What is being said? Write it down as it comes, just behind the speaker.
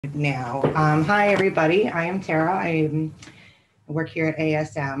Now. Hi, everybody. I am Tara. Work here at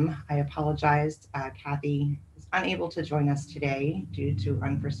ASM. I apologize. Kathy is unable to join us today due to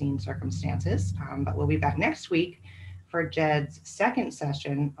unforeseen circumstances, but we'll be back next week for Jed's second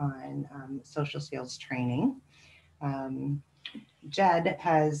session on social skills training. Um, Jed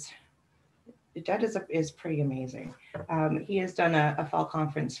has Jed is pretty amazing. He has done a fall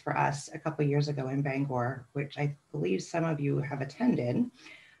conference for us a couple years ago in Bangor, which I believe some of you have attended.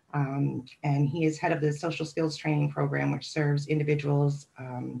 And he is head of the social skills training program, which serves individuals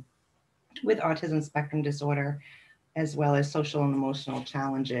with autism spectrum disorder, as well as social and emotional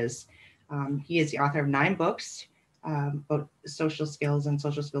challenges. He is the author of 9 books about social skills and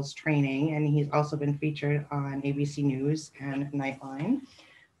social skills training, and he's also been featured on ABC News and Nightline,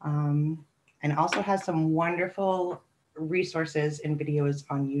 and also has some wonderful resources and videos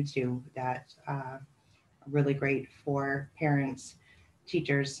on YouTube that are really great for parents,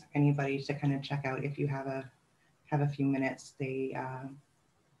 teachers, anybody to kind of check out if you have a few minutes.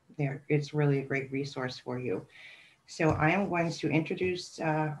 It's really a great resource for you. So I am going to introduce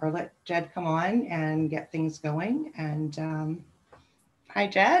or let Jed come on and get things going. And hi,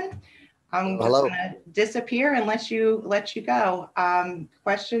 Jed. I'm just Hello. gonna disappear and let you go.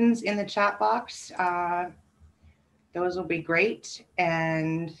 Questions in the chat box. Those will be great,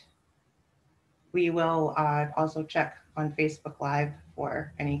 and we will also check on Facebook Live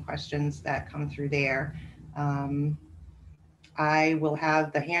for any questions that come through there. I will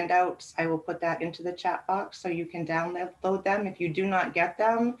have the handouts. I will put that into the chat box so you can download them. If you do not get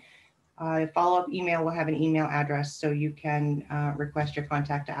them, follow-up email will have an email address so you can request your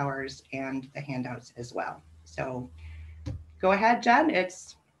contact hours and the handouts as well. So go ahead, Jen.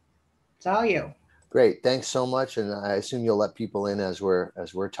 It's all you. Great. Thanks so much. And I assume you'll let people in as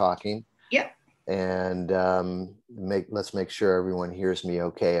we're talking. Yep. And let's make sure everyone hears me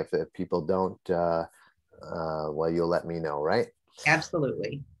okay. If people don't, well, you'll let me know, right?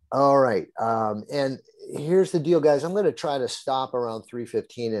 Absolutely. All right. And here's the deal, guys. I'm going to try to stop around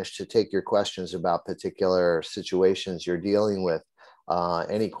 3:15-ish to take your questions about particular situations you're dealing with.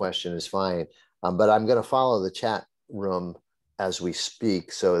 Any question is fine. But I'm going to follow the chat room as we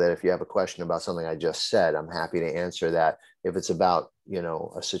speak, so that if you have a question about something I just said, I'm happy to answer that. If it's about,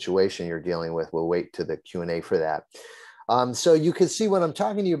 a situation you're dealing with, we'll wait to the Q&A for that. So you can see what I'm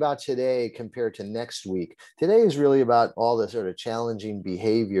talking to you about today compared to next week. Today is really about all the sort of challenging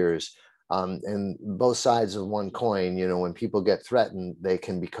behaviors and both sides of one coin. When people get threatened, they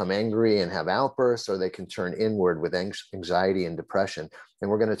can become angry and have outbursts, or they can turn inward with anxiety and depression.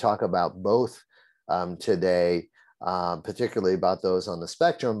 And we're going to talk about both today. Particularly about those on the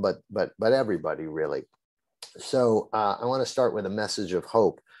spectrum, but everybody really. So I want to start with a message of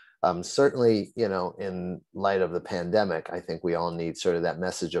hope. Certainly, in light of the pandemic, I think we all need sort of that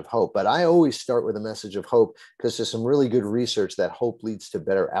message of hope. But I always start with a message of hope because there's some really good research that hope leads to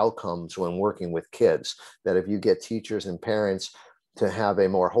better outcomes when working with kids. That if you get teachers and parents to have a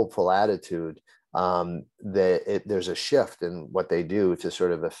more hopeful attitude, there's a shift in what they do to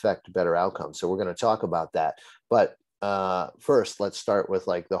sort of affect better outcomes. So we're going to talk about that. But first, let's start with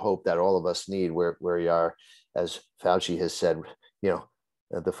like the hope that all of us need, where we are, as Fauci has said,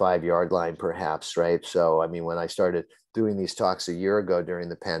 at the 5-yard line, perhaps, right? So, I mean, when I started doing these talks a year ago during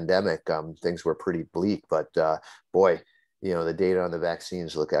the pandemic, things were pretty bleak, but boy, the data on the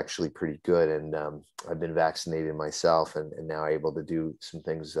vaccines look actually pretty good. And I've been vaccinated myself and now able to do some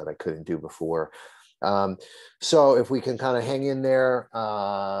things that I couldn't do before. So if we can kind of hang in there,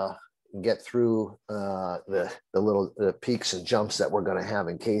 get through the little peaks and jumps that we're going to have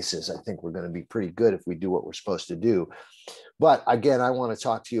in cases, I think we're going to be pretty good if we do what we're supposed to do. But again, I want to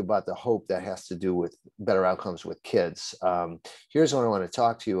talk to you about the hope that has to do with better outcomes with kids. Here's what I want to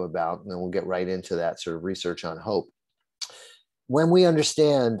talk to you about, and then we'll get right into that sort of research on hope. When we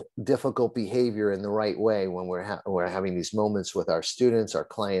understand difficult behavior in the right way, when we're having these moments with our students, our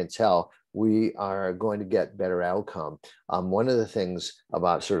clientele, we are going to get better outcome. One of the things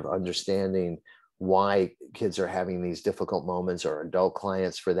about sort of understanding why kids are having these difficult moments, or adult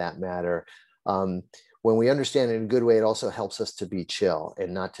clients for that matter, when we understand it in a good way, it also helps us to be chill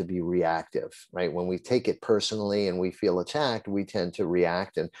and not to be reactive, right? When we take it personally and we feel attacked, we tend to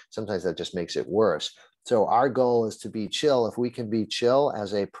react, and sometimes that just makes it worse. So our goal is to be chill. If we can be chill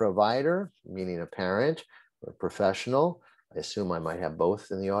as a provider, meaning a parent or a professional, I assume I might have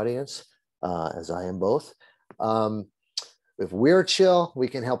both in the audience, as I am both. If we're chill, we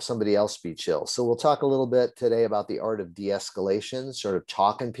can help somebody else be chill. So we'll talk a little bit today about the art of de-escalation, sort of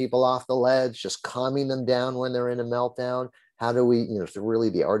talking people off the ledge, just calming them down when they're in a meltdown. How do we, really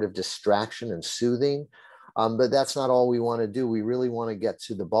the art of distraction and soothing. But that's not all we want to do. We really want to get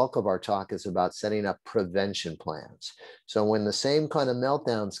to the bulk of our talk is about setting up prevention plans. So when the same kind of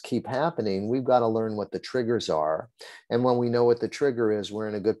meltdowns keep happening, we've got to learn what the triggers are. And when we know what the trigger is, we're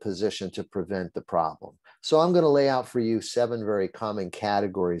in a good position to prevent the problem. So I'm going to lay out for you 7 very common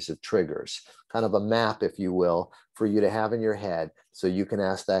categories of triggers, kind of a map, if you will, for you to have in your head so you can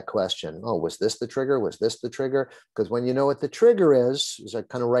ask that question. Oh, was this the trigger? Was this the trigger? Because when you know what the trigger is, as I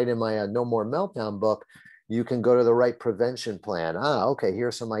kind of write in my No More Meltdown book, you can go to the right prevention plan. Okay,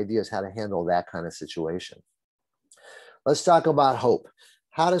 here's some ideas how to handle that kind of situation. Let's talk about hope.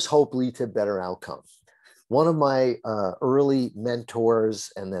 How does hope lead to better outcome? One of my early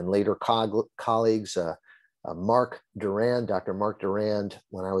mentors and then later colleagues, Mark Durand, Dr. Mark Durand,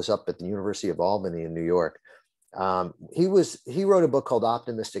 when I was up at the University of Albany in New York, he wrote a book called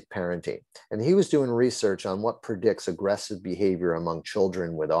Optimistic Parenting, and he was doing research on what predicts aggressive behavior among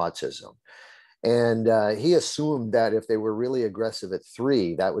children with autism. And he assumed that if they were really aggressive at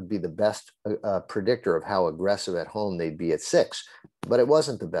 3, that would be the best predictor of how aggressive at home they'd be at 6, but it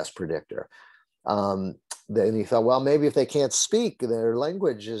wasn't the best predictor. Then he thought, well, maybe if they can't speak, their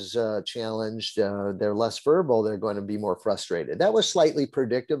language is challenged, they're less verbal, they're going to be more frustrated. That was slightly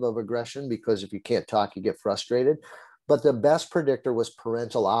predictive of aggression because if you can't talk, you get frustrated. But the best predictor was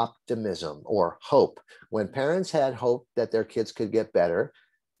parental optimism or hope. When parents had hope that their kids could get better,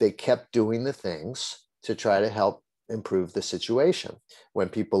 they kept doing the things to try to help improve the situation. When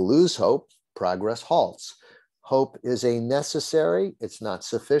people lose hope, progress halts. Hope is a necessary, it's not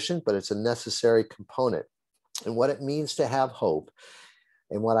sufficient, but it's a necessary component. And what it means to have hope,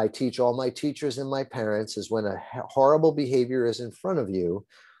 and what I teach all my teachers and my parents, is when a horrible behavior is in front of you,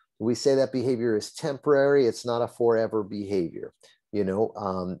 we say that behavior is temporary, it's not a forever behavior.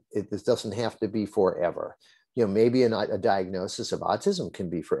 It doesn't have to be forever. Maybe a diagnosis of autism can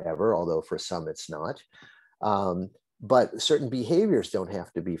be forever, although for some it's not. But certain behaviors don't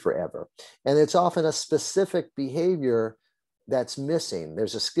have to be forever. And it's often a specific behavior that's missing.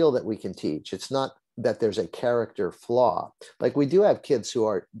 There's a skill that we can teach. It's not that there's a character flaw. Like we do have kids who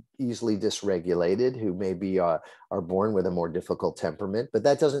are easily dysregulated, who maybe are born with a more difficult temperament, but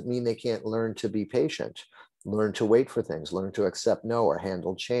that doesn't mean they can't learn to be patient, learn to wait for things, learn to accept no or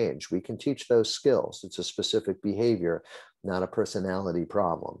handle change. We can teach those skills. It's a specific behavior, not a personality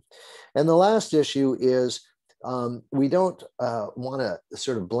problem. And the last issue is we don't want to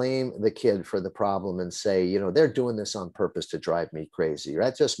sort of blame the kid for the problem and say, they're doing this on purpose to drive me crazy.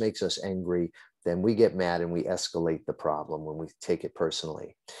 That just makes us angry. Then we get mad and we escalate the problem when we take it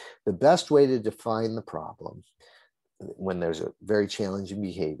personally. The best way to define the problem when there's a very challenging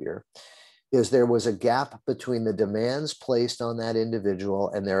behavior is there was a gap between the demands placed on that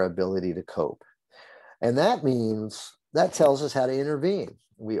individual and their ability to cope. And that means, that tells us how to intervene.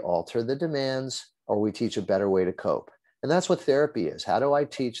 We alter the demands or we teach a better way to cope. And that's what therapy is. How do I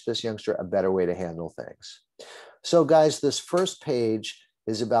teach this youngster a better way to handle things? So guys, this first page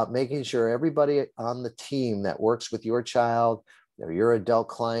is about making sure everybody on the team that works with your child or your adult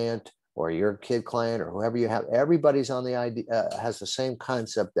client or your kid client or whoever you have, everybody's on the idea, has the same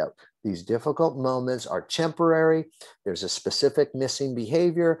concept that these difficult moments are temporary. There's a specific missing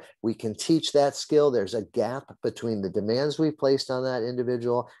behavior. We can teach that skill. There's a gap between the demands we placed on that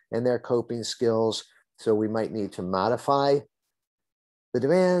individual and their coping skills. So we might need to modify the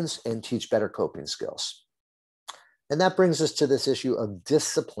demands and teach better coping skills. And that brings us to this issue of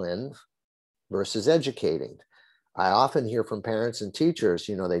discipline versus educating. I often hear from parents and teachers,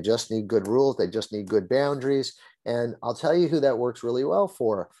 they just need good rules, they just need good boundaries. And I'll tell you who that works really well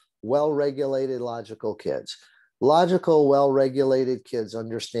for: well-regulated, logical kids. Logical, well-regulated kids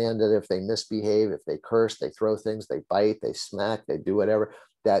understand that if they misbehave, if they curse, they throw things, they bite, they smack, they do whatever,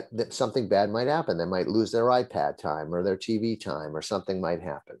 that something bad might happen. They might lose their iPad time or their TV time or something might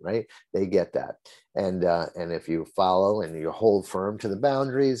happen, right? They get that. And if you follow and you hold firm to the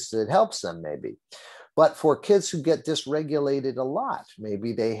boundaries, it helps them maybe. But for kids who get dysregulated a lot,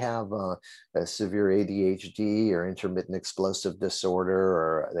 maybe they have a severe ADHD or intermittent explosive disorder,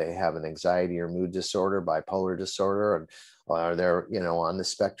 or they have an anxiety or mood disorder, bipolar disorder, or they're on the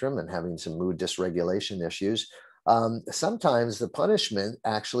spectrum and having some mood dysregulation issues. Sometimes the punishment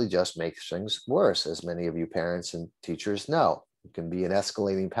actually just makes things worse, as many of you parents and teachers know. It can be an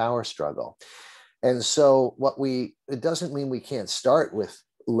escalating power struggle. And so it doesn't mean we can't start with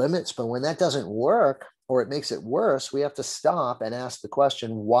limits, but when that doesn't work or it makes it worse, we have to stop and ask the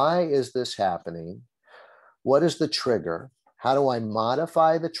question, why is this happening? What is the trigger? How do I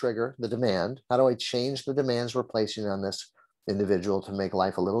modify the trigger, the demand? How do I change the demands we're placing on this individual to make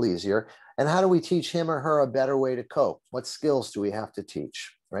life a little easier? And how do we teach him or her a better way to cope? What skills do we have to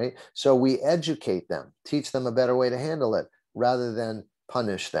teach? right? So we educate them, teach them a better way to handle it rather than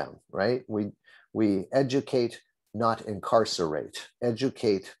punish them, right? We educate, not incarcerate.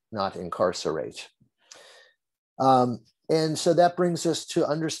 Educate, not incarcerate. And so that brings us to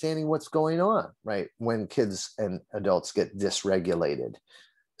understanding what's going on, right? When kids and adults get dysregulated.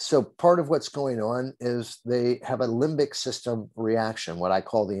 So part of what's going on is they have a limbic system reaction, what I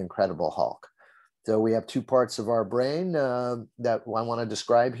call the Incredible Hulk. So we have two parts of our brain that I want to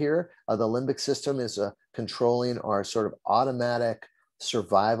describe here. The limbic system is controlling our sort of automatic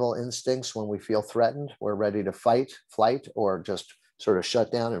survival instincts when we feel threatened. We're ready to fight, flight, or just sort of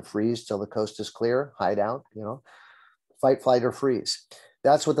shut down and freeze till the coast is clear, hide out, fight, flight, or freeze.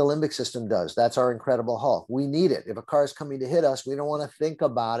 That's what the limbic system does. That's our Incredible Hulk. We need it. If a car is coming to hit us, we don't want to think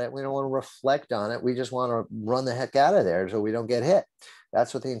about it. We don't want to reflect on it. We just want to run the heck out of there so we don't get hit.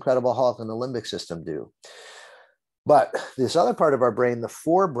 That's what the Incredible Hulk and the limbic system do. But this other part of our brain, the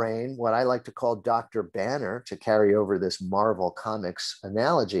forebrain, what I like to call Dr. Banner, to carry over this Marvel Comics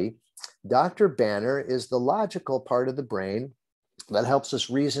analogy, Dr. Banner is the logical part of the brain that helps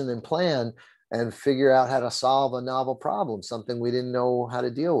us reason and plan and figure out how to solve a novel problem, something we didn't know how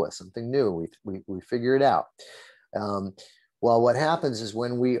to deal with, something new. We figure it out. Well, what happens is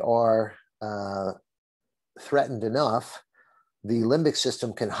when we are threatened enough, the limbic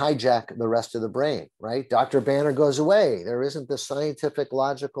system can hijack the rest of the brain, right? Dr. Banner goes away. There isn't the scientific,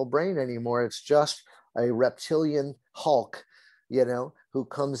 logical brain anymore. It's just a reptilian Hulk, who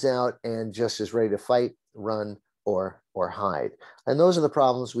comes out and just is ready to fight, run, or hide. And those are the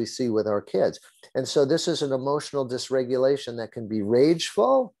problems we see with our kids. And so this is an emotional dysregulation that can be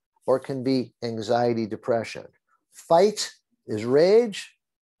rageful or can be anxiety, depression. Fight is rage.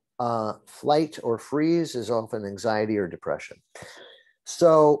 Flight or freeze is often anxiety or depression.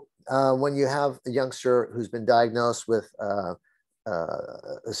 So when you have a youngster who's been diagnosed with a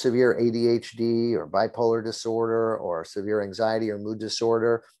severe ADHD or bipolar disorder or severe anxiety or mood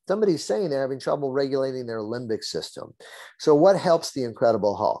disorder, somebody's saying they're having trouble regulating their limbic system. So what helps the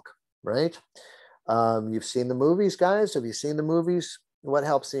Incredible Hulk, right? You've seen the movies, guys. Have you seen the movies? What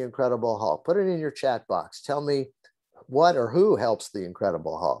helps the Incredible Hulk? Put it in your chat box. Tell me what or who helps the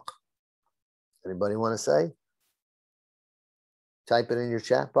Incredible Hulk. Anybody want to say? Type it in your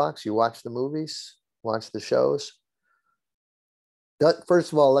chat box. You watch the movies, watch the shows.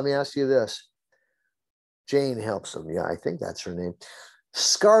 First of all, let me ask you this. Jane helps him. Yeah, I think that's her name.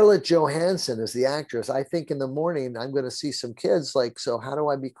 Scarlett Johansson is the actress. I think in the morning, I'm going to see some kids like, so how do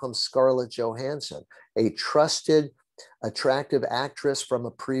I become Scarlett Johansson? A trusted, attractive actress from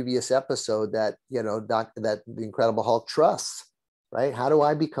a previous episode that, that the Incredible Hulk trusts, right? How do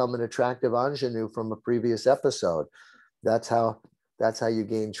I become an attractive ingenue from a previous episode? That's how you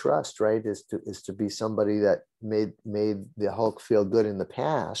gain trust, right? Is to be somebody that made the Hulk feel good in the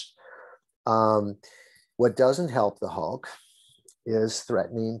past. What doesn't help the Hulk is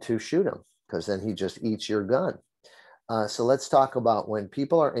threatening to shoot him, because then he just eats your gun. So let's talk about when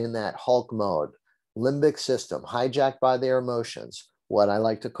people are in that Hulk mode, limbic system, hijacked by their emotions, what I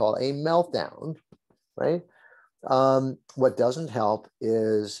like to call a meltdown, right? What doesn't help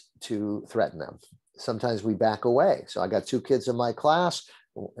is to threaten them. Sometimes we back away. So I got two kids in my class.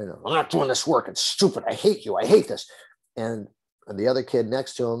 I'm not doing this work. It's stupid. I hate you. I hate this. And the other kid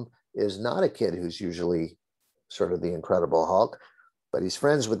next to him is not a kid who's usually sort of the Incredible Hulk, but he's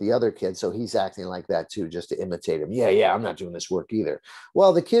friends with the other kid. So he's acting like that too, just to imitate him. Yeah, I'm not doing this work either.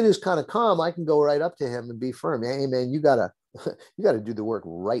 Well, the kid who's kind of calm, I can go right up to him and be firm. Hey, man, you gotta do the work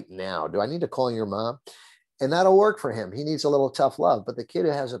right now. Do I need to call your mom? And that'll work for him. He needs a little tough love. But the kid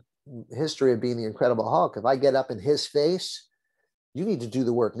who has a history of being the Incredible Hulk, if I get up in his face, you need to do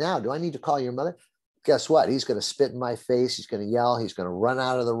the work now. Do I need to call your mother? Guess what? He's going to spit in my face. He's going to yell. He's going to run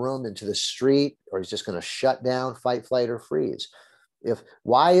out of the room into the street, or he's just going to shut down, fight, flight, or freeze.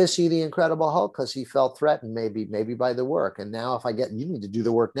 Why is he the Incredible Hulk? Because he felt threatened maybe by the work. And now if you need to do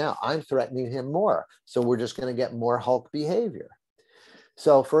the work now, I'm threatening him more. So we're just going to get more Hulk behavior.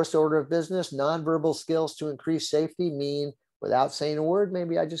 So first order of business, nonverbal skills to increase safety mean without saying a word,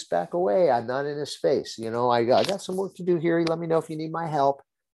 maybe I just back away. I'm not in his face. I got some work to do here. Let me know if you need my help,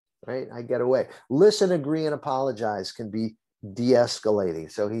 right? I get away. Listen, agree, and apologize can be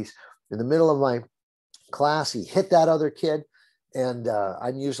de-escalating. So he's in the middle of my class. He hit that other kid. And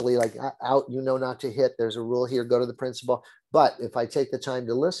I'm usually like out, not to hit. There's a rule here, go to the principal. But if I take the time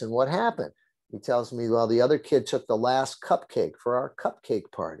to listen, what happened? He tells me, well, the other kid took the last cupcake for our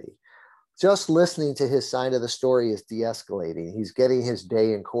cupcake party. Just listening to his side of the story is de-escalating. He's getting his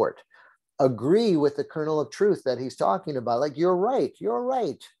day in court. Agree with the kernel of truth that he's talking about. Like, you're right.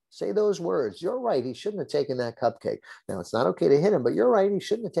 Say those words. You're right. He shouldn't have taken that cupcake. Now, it's not okay to hit him, but you're right. He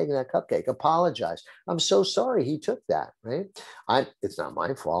shouldn't have taken that cupcake. Apologize. I'm so sorry he took that, right? It's not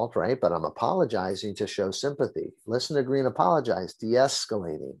my fault, right? But I'm apologizing to show sympathy. Listen, agree, and apologize,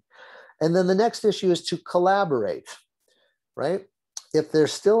 de-escalating. And then the next issue is to collaborate, right? If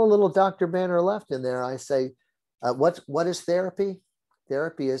there's still a little Dr. Banner left in there, I say, what is therapy?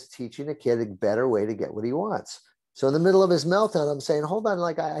 Therapy is teaching a kid a better way to get what he wants. So in the middle of his meltdown, I'm saying, hold on,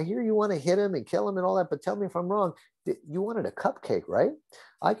 like I hear you want to hit him and kill him and all that, but tell me if I'm wrong. You wanted a cupcake, right?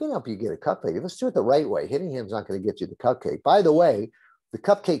 I can help you get a cupcake. Let's do it the right way. Hitting him is not going to get you the cupcake. By the way, the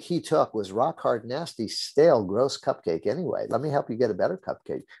cupcake he took was rock hard, nasty, stale, gross cupcake anyway. Let me help you get a better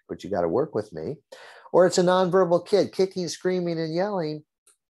cupcake, but you got to work with me. Or it's a nonverbal kid kicking, screaming, and yelling.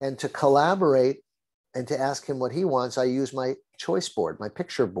 And to collaborate and to ask him what he wants, I use my choice board, my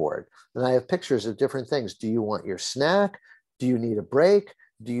picture board. And I have pictures of different things. Do you want your snack? Do you need a break?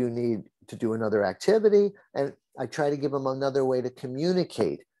 Do you need to do another activity? And I try to give him another way to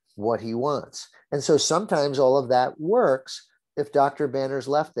communicate what he wants. And so sometimes all of that works if Dr. Banner's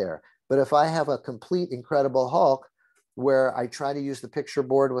left there. But if I have a complete Incredible Hulk where I try to use the picture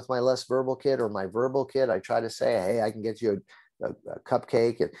board with my less verbal kid or my verbal kid, I try to say, hey, I can get you a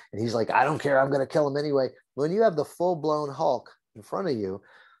cupcake. And he's like, I don't care. I'm going to kill him anyway. When you have the full-blown Hulk in front of you,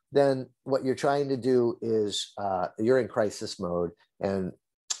 then what you're trying to do is you're in crisis mode. And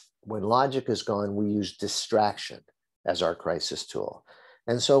when logic is gone, we use distraction as our crisis tool.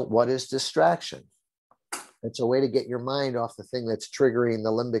 And so what is distraction? It's a way to get your mind off the thing that's triggering the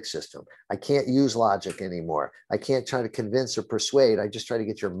limbic system. I can't use logic anymore. I can't try to convince or persuade. I just try to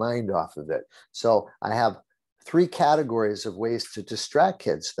get your mind off of it. So I have 3 categories of ways to distract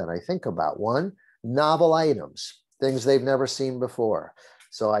kids that I think about. One, novel items, things they've never seen before.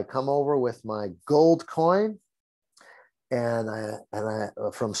 So I come over with my gold coin and I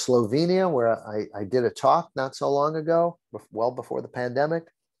from Slovenia, where I did a talk not so long ago, well before the pandemic.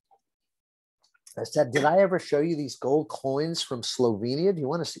 I said, did I ever show you these gold coins from Slovenia? Do you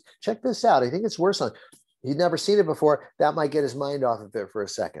want to see? Check this out. I think it's worse on. He'd never seen it before. That might get his mind off of it for a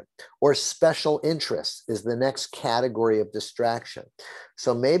second. Or special interest is the next category of distraction.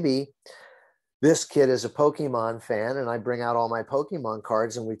 So maybe this kid is a Pokemon fan and I bring out all my Pokemon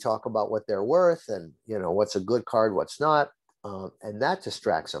cards and we talk about what they're worth and, you know, what's a good card, what's not. And that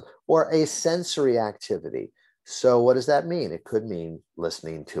distracts them. Or a sensory activity. So what does that mean? It could mean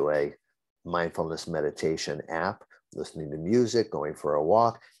listening to a mindfulness meditation app, listening to music, going for a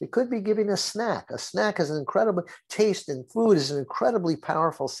walk. It could be giving a snack. A snack is an incredible taste, and food is an incredibly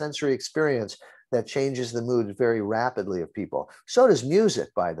powerful sensory experience that changes the mood very rapidly of people. So does music,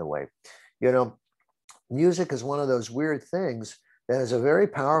 by the way. You know, music is one of those weird things that has a very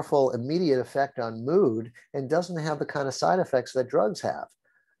powerful immediate effect on mood and doesn't have the kind of side effects that drugs have.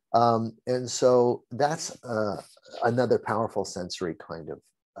 And so that's another powerful sensory kind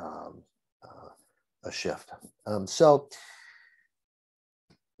of a shift. So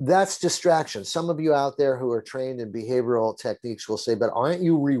that's distraction. Some of you out there who are trained in behavioral techniques will say, but aren't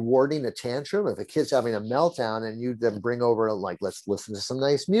you rewarding a tantrum? If a kid's having a meltdown and you then bring over, like, let's listen to some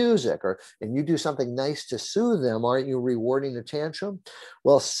nice music, and you do something nice to soothe them, aren't you rewarding a tantrum?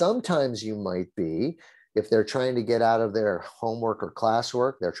 Well, sometimes you might be. If they're trying to get out of their homework or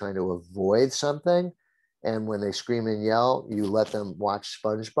classwork, they're trying to avoid something. And when they scream and yell, you let them watch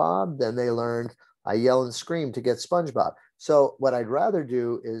SpongeBob, then they learned, I yell and scream to get SpongeBob. So what I'd rather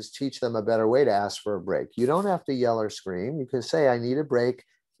do is teach them a better way to ask for a break. You don't have to yell or scream. You can say, I need a break.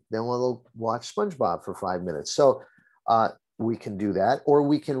 Then we'll watch SpongeBob for 5 minutes. So we can do that, or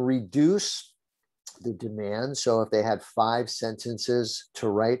we can reduce the demand. So if they had 5 sentences to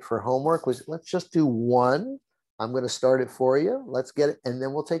write for homework, let's just do 1. I'm going to start it for you. Let's get it. And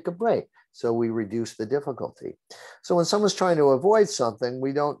then we'll take a break. So we reduce the difficulty. So when someone's trying to avoid something,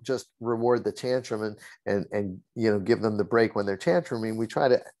 we don't just reward the tantrum and you know, give them the break when they're tantruming. We try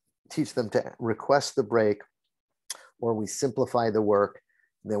to teach them to request the break, or we simplify the work,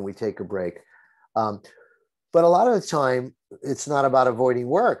 and then we take a break. But a lot of the time, it's not about avoiding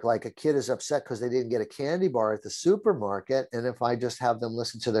work. Like a kid is upset because they didn't get a candy bar at the supermarket. And if I just have them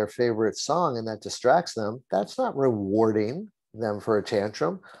listen to their favorite song and that distracts them, that's not rewarding them for a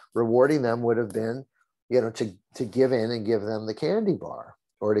tantrum. Rewarding them would have been, you know, to give in and give them the candy bar,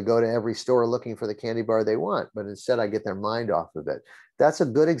 or to go to every store looking for the candy bar they want. But instead I get their mind off of it. That's a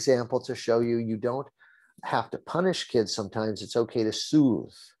good example to show you, you don't have to punish kids. Sometimes it's okay to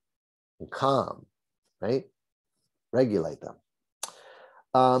soothe and calm, right? Regulate them.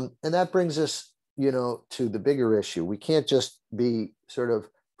 And that brings us, you know, to the bigger issue. We can't just be sort of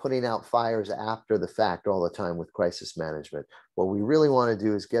putting out fires after the fact all the time with crisis management. What we really want to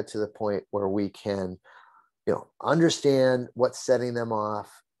do is get to the point where we can, understand what's setting them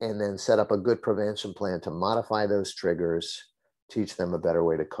off, and then set up a good prevention plan to modify those triggers, teach them a better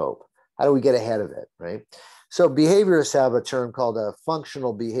way to cope. How do we get ahead of it, right? So behaviorists have a term called a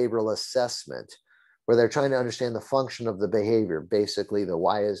functional behavioral assessment, where they're trying to understand the function of the behavior, basically the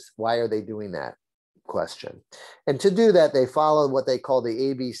why are they doing that question. And to do that, they follow what they call the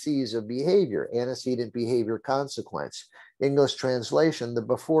ABCs of behavior: antecedent, behavior, consequence. English translation: the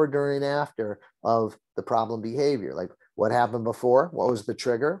before, during, after of the problem behavior. Like, what happened before? What was the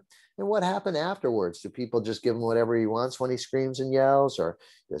trigger? And what happened afterwards? Do people just give him whatever he wants when he screams and yells, or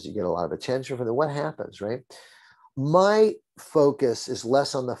does he get a lot of attention for the, what happens, right? My focus is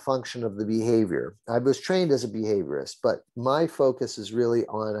less on the function of the behavior. I was trained as a behaviorist, but my focus is really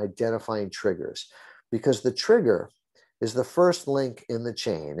on identifying triggers, because the trigger is the first link in the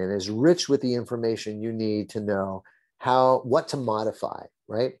chain and is rich with the information you need to know what to modify,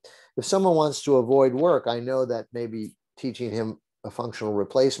 right? If someone wants to avoid work, I know that maybe teaching him a functional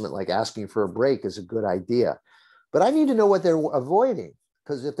replacement, like asking for a break, is a good idea. But I need to know what they're avoiding,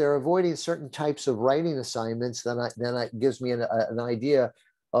 because if they're avoiding certain types of writing assignments, then it gives me an idea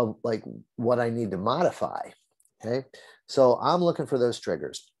of like what I need to modify. Okay, so I'm looking for those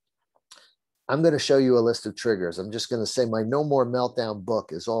triggers. I'm going to show you a list of triggers. I'm just going to say my No More Meltdown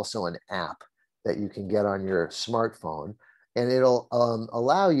book is also an app that you can get on your smartphone, and it'll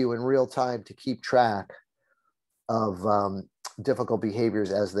allow you in real time to keep track of difficult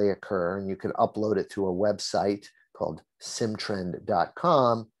behaviors as they occur. And you can upload it to a website called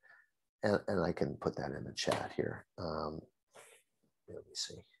simtrend.com. And I can put that in the chat here. Let me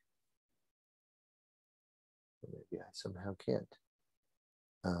see. Maybe I somehow can't.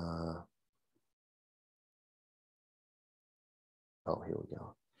 Oh, here we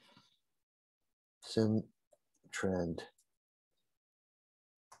go. simtrend.com.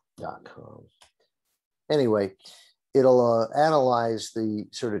 Anyway, it'll analyze the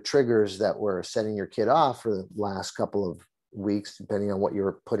sort of triggers that were setting your kid off for the last couple of weeks, depending on what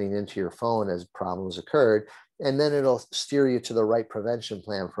you're putting into your phone as problems occurred. And then it'll steer you to the right prevention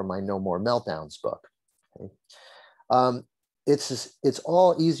plan for my No More Meltdowns book. Okay. It's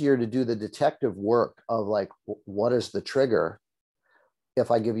all easier to do the detective work of like, what is the trigger, if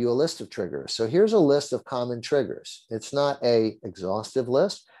I give you a list of triggers. So here's a list of common triggers. It's not an exhaustive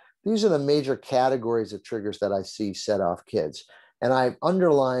list. These are the major categories of triggers that I see set off kids. And I've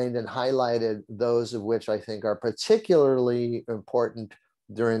underlined and highlighted those of which I think are particularly important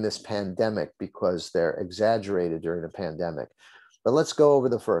during this pandemic, because they're exaggerated during the pandemic. But let's go over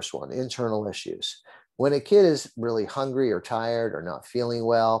the first one: internal issues. When a kid is really hungry or tired or not feeling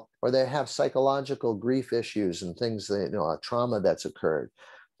well, or they have psychological grief issues and things that, a trauma that's occurred,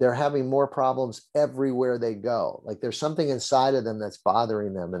 they're having more problems everywhere they go. Like there's something inside of them that's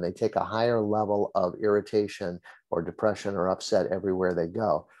bothering them, and they take a higher level of irritation or depression or upset everywhere they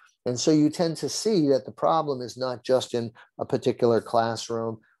go. And so you tend to see that the problem is not just in a particular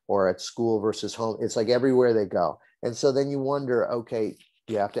classroom or at school versus home. It's like everywhere they go. And so then you wonder, okay,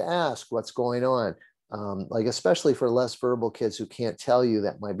 you have to ask what's going on. Like especially for less verbal kids who can't tell you,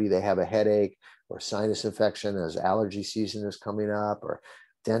 that might be they have a headache or sinus infection as allergy season is coming up, or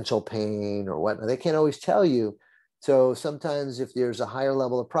dental pain or whatnot. They can't always tell you. So sometimes if there's a higher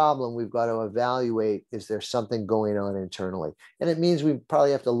level of problem, we've got to evaluate, is there something going on internally? And it means we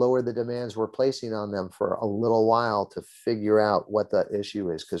probably have to lower the demands we're placing on them for a little while to figure out what the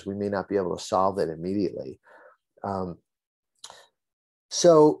issue is, because we may not be able to solve it immediately.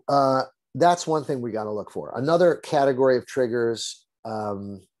 That's one thing we got to look for. Another category of triggers.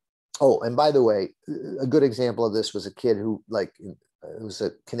 Oh, and by the way, a good example of this was a kid who, like, it was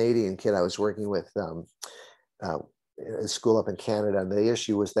a Canadian kid I was working with at a school up in Canada. And the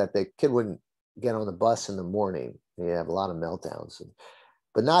issue was that the kid wouldn't get on the bus in the morning. He had a lot of meltdowns,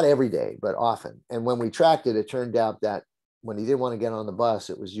 but not every day, but often. And when we tracked it, it turned out that when he didn't want to get on the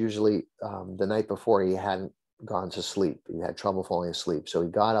bus, it was usually the night before he hadn't gone to sleep. He had trouble falling asleep. So he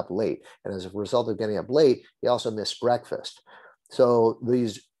got up late. And as a result of getting up late, he also missed breakfast. So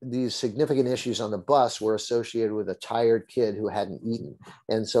these significant issues on the bus were associated with a tired kid who hadn't eaten.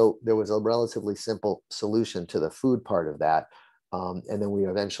 And so there was a relatively simple solution to the food part of that. And then we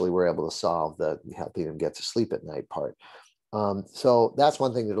eventually were able to solve the helping him get to sleep at night part. So that's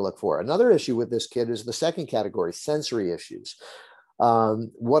one thing to look for. Another issue with this kid is the second category: sensory issues.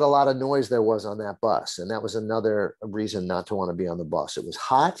 What a lot of noise there was on that bus. And that was another reason not to want to be on the bus. It was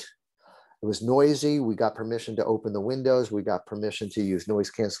hot. It was noisy. We got permission to open the windows. We got permission to use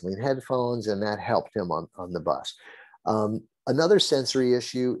noise canceling headphones, and that helped him on the bus. Another sensory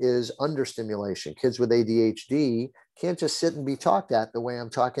issue is understimulation. Kids with ADHD can't just sit and be talked at the way I'm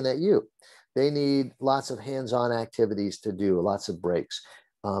talking at you. They need lots of hands-on activities to do, lots of breaks.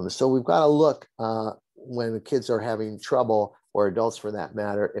 So we've got to look when the kids are having trouble, or adults for that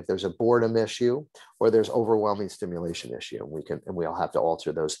matter, if there's a boredom issue or there's overwhelming stimulation issue, and we'll have to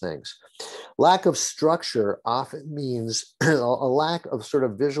alter those things. Lack of structure often means a lack of sort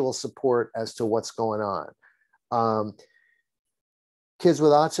of visual support as to what's going on. Kids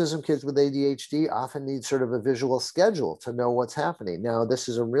with autism, kids with ADHD often need sort of a visual schedule to know what's happening. Now, this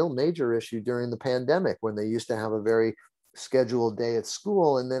is a real major issue during the pandemic, when they used to have a very scheduled day at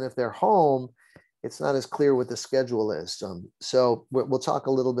school. And then if they're home, it's not as clear what the schedule is. So we'll talk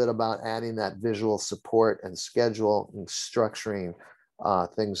a little bit about adding that visual support and schedule and structuring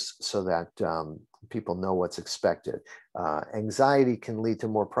things so that people know what's expected. Anxiety can lead to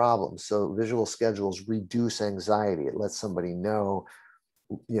more problems. So visual schedules reduce anxiety. It lets somebody know,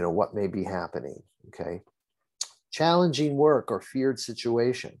 what may be happening. Okay. Challenging work or feared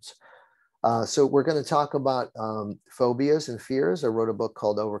situations. So we're going to talk about phobias and fears. I wrote a book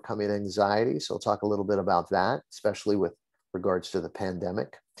called Overcoming Anxiety. So I'll talk a little bit about that, especially with regards to the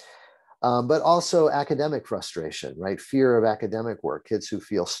pandemic. But also academic frustration, right? Fear of academic work. Kids who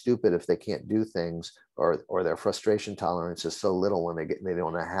feel stupid if they can't do things, or their frustration tolerance is so little when they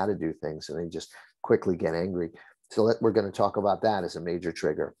don't know how to do things, and they just quickly get angry. So we're going to talk about that as a major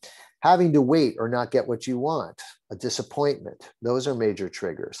trigger. Having to wait or not get what you want, a disappointment. Those are major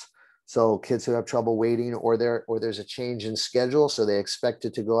triggers. So kids who have trouble waiting, or there's a change in schedule, so they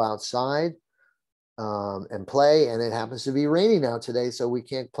expected to go outside and play, and it happens to be raining out today, so we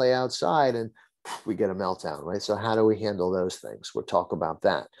can't play outside, and we get a meltdown, right? So how do we handle those things? We'll talk about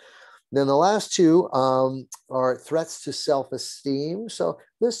that. Then the last two are threats to self-esteem. So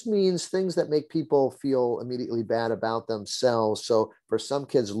this means things that make people feel immediately bad about themselves. So for some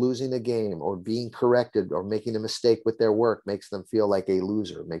kids, losing a game or being corrected or making a mistake with their work makes them feel like a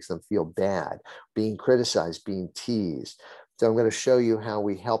loser, makes them feel bad. Being criticized, being teased. So I'm going to show you how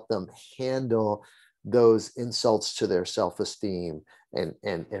we help them handle those insults to their self-esteem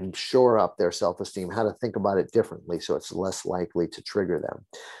and shore up their self-esteem, how to think about it differently so it's less likely to trigger them.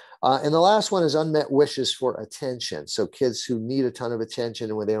 And the last one is unmet wishes for attention. So kids who need a ton of attention,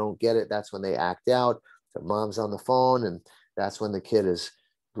 and when they don't get it, that's when they act out. Their mom's on the phone, and that's when the kid is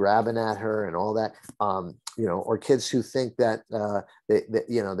grabbing at her and all that. Or kids who think that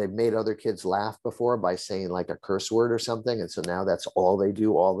they've made other kids laugh before by saying like a curse word or something, and so now that's all they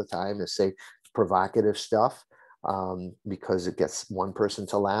do all the time is say provocative stuff. Because it gets one person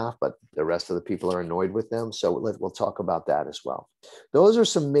to laugh, but the rest of the people are annoyed with them. So we'll talk about that as well. Those are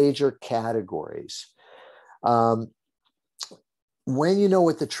some major categories. When you know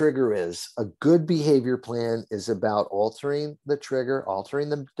what the trigger is, a good behavior plan is about altering the trigger,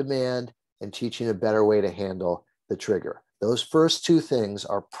 altering the demand, and teaching a better way to handle the trigger. Those first two things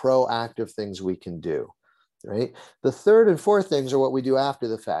are proactive things we can do. Right. The third and fourth things are what we do after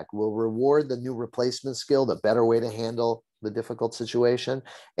the fact. We'll reward the new replacement skill, the better way to handle the difficult situation.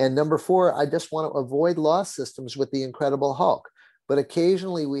 And number four, I just want to avoid loss systems with the Incredible Hulk. But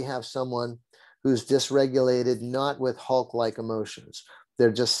occasionally we have someone who's dysregulated, not with Hulk-like emotions.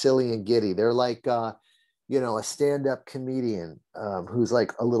 They're just silly and giddy. They're like, a stand-up comedian who's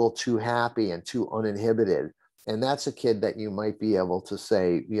like a little too happy and too uninhibited. And that's a kid that you might be able to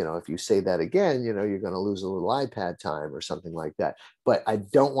say, if you say that again, you're going to lose a little iPad time or something like that. But I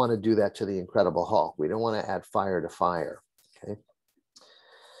don't want to do that to the Incredible Hulk. We don't want to add fire to fire. Okay.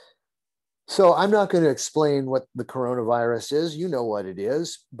 So I'm not going to explain what the coronavirus is. You know what it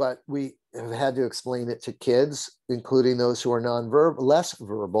is, but we have had to explain it to kids, including those who are less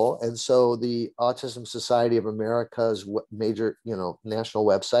verbal. And so the Autism Society of America's major, national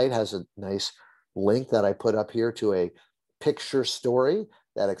website has a nice link that I put up here to a picture story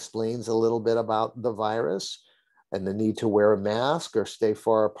that explains a little bit about the virus and the need to wear a mask or stay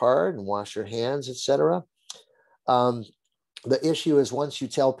far apart and wash your hands, etc. The issue is once you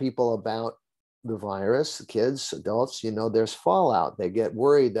tell people about the virus, kids, adults, there's fallout. They get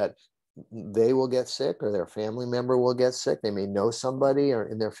worried that they will get sick or their family member will get sick. They may know somebody or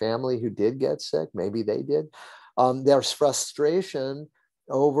in their family who did get sick. Maybe they did. There's frustration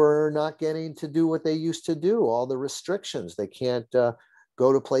over not getting to do what they used to do, all the restrictions. They can't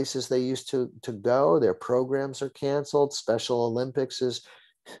go to places they used to go. Their programs are canceled. Special Olympics is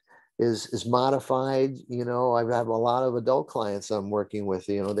modified. I have a lot of adult clients I'm working with.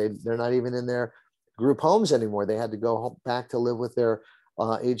 They're not even in their group homes anymore. They had to go back to live with their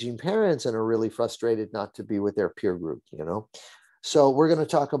aging parents and are really frustrated not to be with their peer group. So we're going to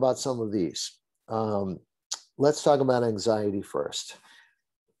talk about some of these. let's talk about anxiety first.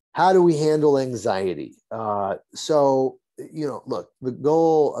 How do we handle anxiety? So, look, the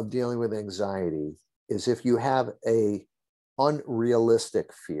goal of dealing with anxiety is if you have a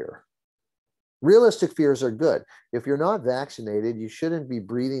unrealistic fear. Realistic fears are good. If you're not vaccinated, you shouldn't be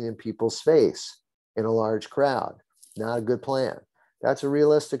breathing in people's face in a large crowd. Not a good plan. That's a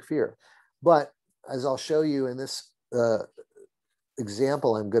realistic fear. But as I'll show you in this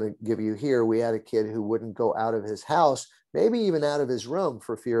example I'm going to give you here, we had a kid who wouldn't go out of his house, maybe even out of his room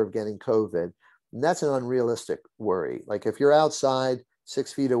for fear of getting COVID. And that's an unrealistic worry. Like if you're outside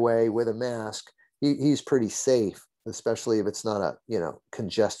 6 feet away with a mask, he's pretty safe, especially if it's not a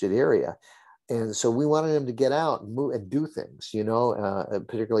congested area. And so we wanted him to get out and move and do things,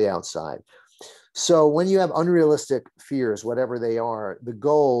 particularly outside. So when you have unrealistic fears, whatever they are, the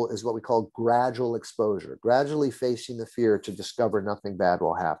goal is what we call gradual exposure, gradually facing the fear to discover nothing bad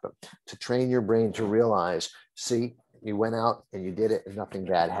will happen, to train your brain to realize, see, you went out and you did it and nothing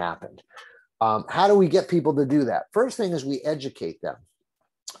bad happened. How do we get people to do that? First thing is we educate them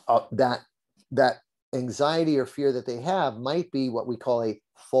that anxiety or fear that they have might be what we call a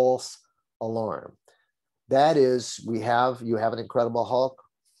false alarm. That is, you have an Incredible Hulk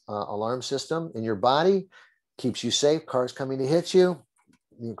alarm system in your body, keeps you safe. Cars coming to hit you,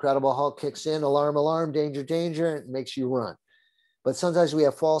 the Incredible Hulk kicks in, alarm, alarm, danger, danger, and it makes you run. But sometimes we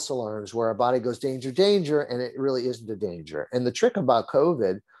have false alarms where our body goes danger, danger, and it really isn't a danger. And the trick about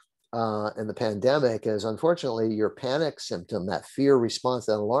COVID and the pandemic is, unfortunately, your panic symptom, that fear response,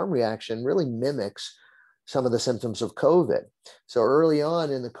 that alarm reaction really mimics some of the symptoms of COVID. So early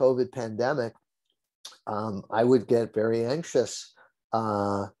on in the COVID pandemic, I would get very anxious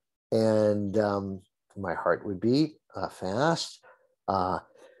and my heart would beat fast. I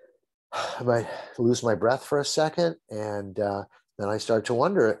might lose my breath for a second. And then I start to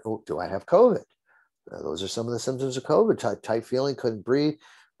wonder, do I have COVID? Those are some of the symptoms of COVID, tight feeling, couldn't breathe.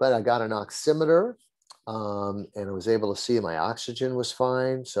 But I got an oximeter and I was able to see my oxygen was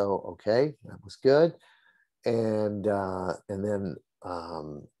fine. So, okay, that was good. And then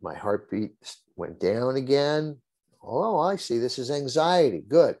my heartbeat went down again. Oh, I see. This is anxiety.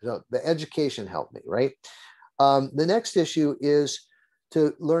 Good. So the education helped me, right? The next issue is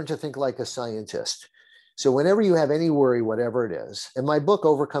to learn to think like a scientist. So whenever you have any worry, whatever it is, and my book,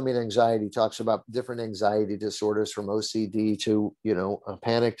 Overcoming Anxiety, talks about different anxiety disorders from OCD to, a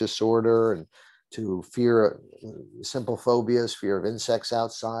panic disorder and to fear, simple phobias, fear of insects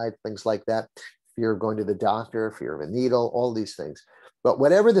outside, things like that, fear of going to the doctor, fear of a needle, all these things. But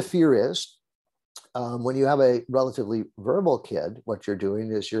whatever the fear is, when you have a relatively verbal kid, what you're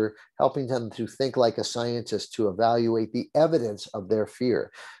doing is you're helping them to think like a scientist, to evaluate the evidence of their fear.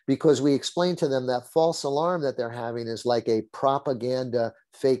 Because we explain to them that false alarm that they're having is like a propaganda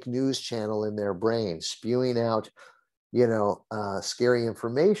fake news channel in their brain, spewing out, scary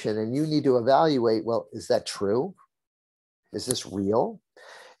information. And you need to evaluate, well, is that true? Is this real?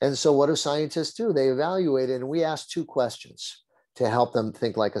 And so what do scientists do? They evaluate it, and we ask two questions to help them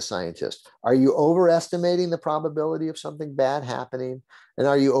think like a scientist. Are you overestimating the probability of something bad happening? And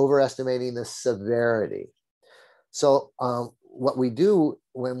are you overestimating the severity? So what we do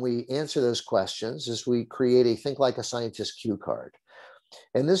when we answer those questions is we create a Think Like a Scientist cue card.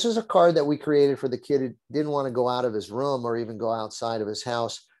 And this is a card that we created for the kid who didn't want to go out of his room or even go outside of his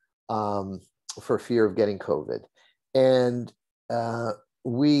house for fear of getting COVID. And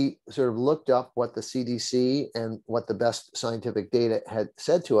we sort of looked up what the CDC and what the best scientific data had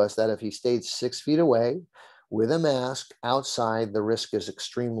said to us, that if he stayed 6 feet away with a mask outside, the risk is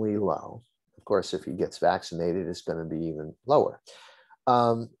extremely low. Of course, if he gets vaccinated, it's going to be even lower.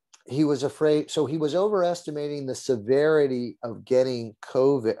 He was afraid, so he was overestimating the severity of getting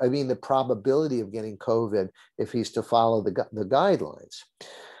COVID, the probability of getting COVID if he's to follow the guidelines.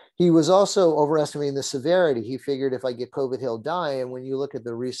 He was also overestimating the severity. He figured if I get COVID, he'll die. And when you look at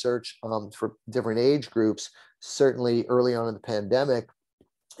the research for different age groups, certainly early on in the pandemic,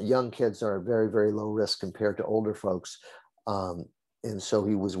 young kids are very, very low risk compared to older folks. And so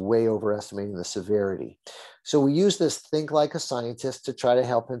he was way overestimating the severity. So we use this Think Like a Scientist to try to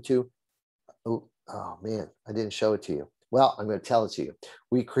help him to, oh man, I didn't show it to you. Well, I'm going to tell it to you.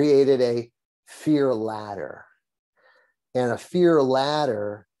 We created a fear ladder. And a fear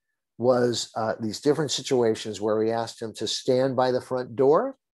ladder was these different situations where we asked him to stand by the front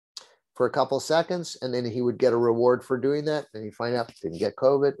door for a couple of seconds, and then he would get a reward for doing that. And he'd find out he didn't get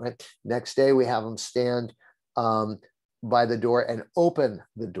COVID, right? Next day, we have him stand by the door and open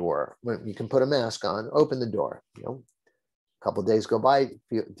the door. When you can put a mask on, open the door. A couple of days go by,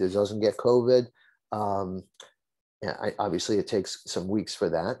 he doesn't get COVID. Obviously, it takes some weeks for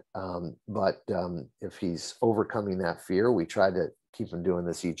that. But if he's overcoming that fear, we try to keep him doing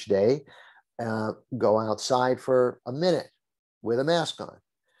this each day. Go outside for a minute with a mask on.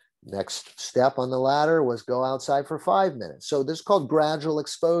 Next step on the ladder was go outside for 5 minutes. So this is called gradual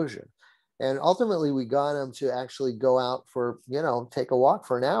exposure. And ultimately, we got him to actually go out for, take a walk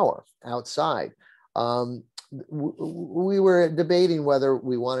for an hour outside. We were debating whether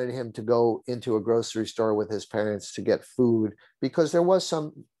we wanted him to go into a grocery store with his parents to get food, because there was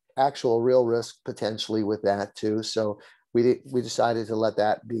some actual real risk potentially with that too. So we decided to let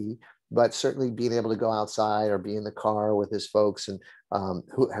that be. But certainly being able to go outside or be in the car with his folks and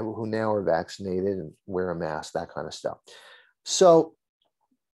who now are vaccinated and wear a mask, that kind of stuff. So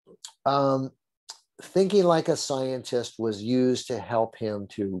thinking like a scientist was used to help him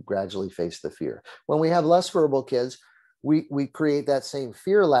to gradually face the fear. When we have less verbal kids, we create that same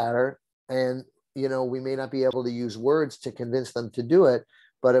fear ladder, and we may not be able to use words to convince them to do it,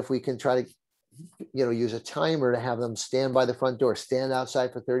 but if we can try to use a timer to have them stand by the front door, stand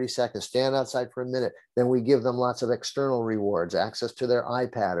outside for 30 seconds, stand outside for a minute, then we give them lots of external rewards, access to their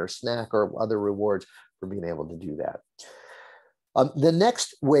iPad or snack or other rewards for being able to do that. The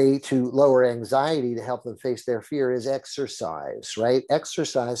next way to lower anxiety to help them face their fear is exercise, right?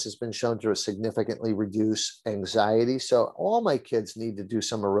 Exercise has been shown to significantly reduce anxiety. So all my kids need to do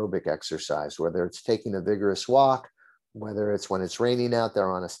some aerobic exercise, whether it's taking a vigorous walk, whether it's when it's raining out,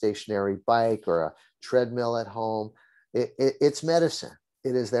 they're on a stationary bike or a treadmill at home. It's medicine.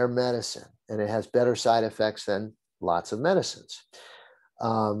 It is their medicine, and it has better side effects than lots of medicines.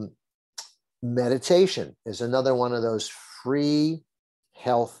 Meditation is another one of those free,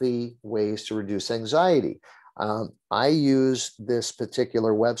 healthy ways to reduce anxiety. I use this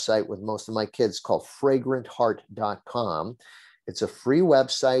particular website with most of my kids called fragrantheart.com. It's a free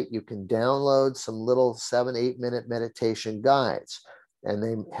website. You can download some little 7-8 minute meditation guides, and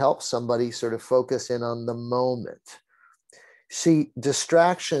they help somebody sort of focus in on the moment. See,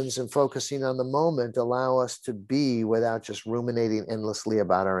 distractions and focusing on the moment allow us to be without just ruminating endlessly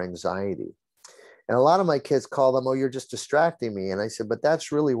about our anxiety. And a lot of my kids call them, "Oh, you're just distracting me." And I said, but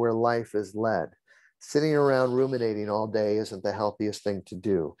that's really where life is led. Sitting around ruminating all day isn't the healthiest thing to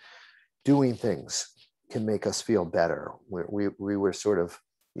do. Doing things can make us feel better. We were sort of,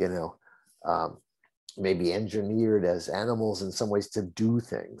 maybe engineered as animals in some ways to do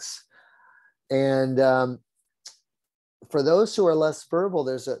things. And for those who are less verbal,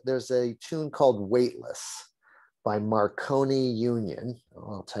 there's a tune called Weightless by Marconi Union.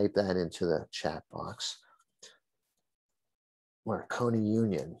 I'll type that into the chat box. Marconi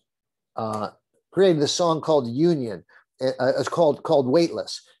Union created a song called Union. It's called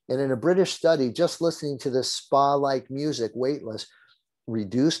Weightless. And in a British study, just listening to this spa-like music, Weightless,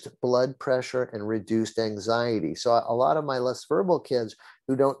 reduced blood pressure and reduced anxiety. So a lot of my less verbal kids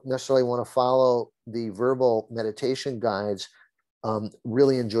who don't necessarily want to follow the verbal meditation guides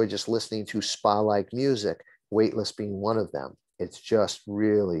really enjoy just listening to spa-like music, Weightless being one of them. It's just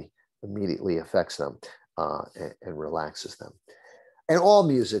really immediately affects them and relaxes them. And all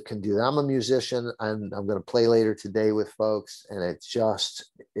music can do that. I'm a musician, and I'm going to play later today with folks, and it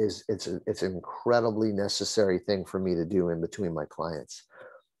just is, it's an incredibly necessary thing for me to do in between my clients.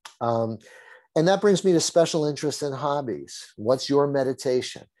 And that brings me to special interests and hobbies. What's your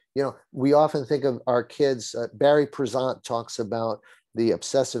meditation? We often think of our kids, Barry Prezant talks about the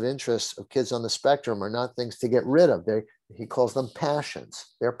obsessive interests of kids on the spectrum are not things to get rid of. He calls them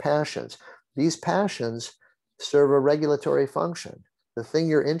passions. They're passions. These passions serve a regulatory function. The thing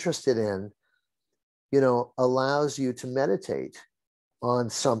you're interested in, allows you to meditate on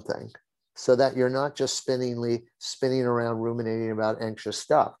something so that you're not just spinning around ruminating about anxious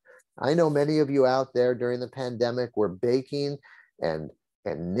stuff. I know many of you out there during the pandemic were baking and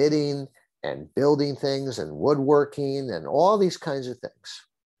knitting and building things and woodworking and all these kinds of things,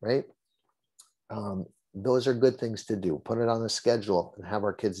 right? Those are good things to do. Put it on a schedule and have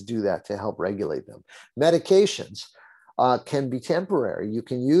our kids do that to help regulate them. Medications can be temporary. You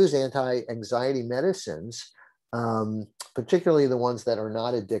can use anti-anxiety medicines, particularly the ones that are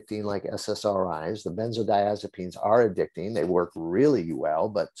not addicting, like SSRIs. The benzodiazepines are addicting. They work really well,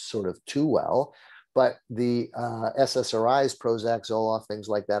 but sort of too well. But the SSRIs, Prozac, Zoloft, things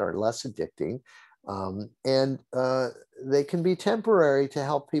like that are less addicting. And they can be temporary to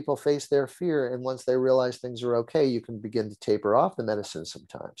help people face their fear. And once they realize things are okay, you can begin to taper off the medicine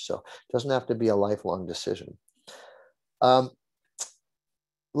sometimes. So it doesn't have to be a lifelong decision.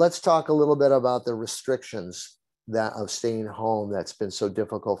 Let's talk a little bit about the restrictions of staying home that's been so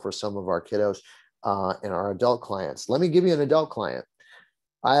difficult for some of our kiddos and our adult clients. Let me give you an adult client.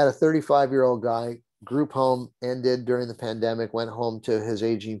 I had a 35-year-old guy group home ended during the pandemic, went home to his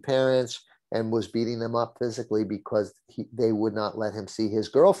aging parents and was beating them up physically because they would not let him see his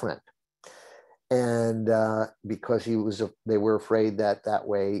girlfriend. And because they were afraid that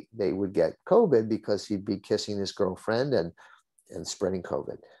way they would get COVID because he'd be kissing his girlfriend and spreading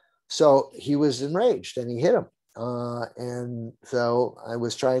COVID. So he was enraged and he hit him. And so I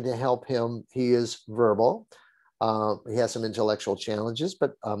was trying to help him. He is verbal. He has some intellectual challenges,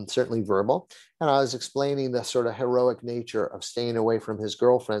 but certainly verbal. And I was explaining the sort of heroic nature of staying away from his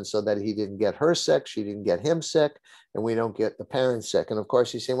girlfriend so that he didn't get her sick, she didn't get him sick, and we don't get the parents sick. And of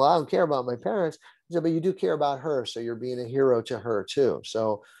course, he's saying, well, I don't care about my parents. I said, but you do care about her, so you're being a hero to her too.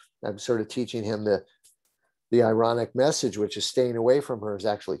 So I'm sort of teaching him the ironic message, which is staying away from her is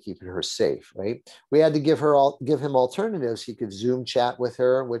actually keeping her safe, right? We had to give him alternatives. He could Zoom chat with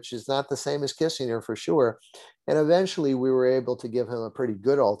her, which is not the same as kissing her for sure. And eventually we were able to give him a pretty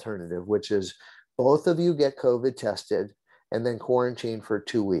good alternative, which is both of you get COVID tested and then quarantine for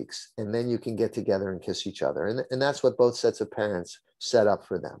 2 weeks. And then you can get together and kiss each other. And that's what both sets of parents set up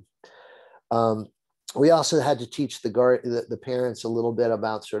for them. We also had to teach the parents a little bit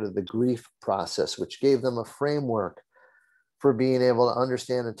about sort of the grief process, which gave them a framework for being able to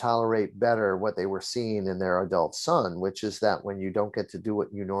understand and tolerate better what they were seeing in their adult son, which is that when you don't get to do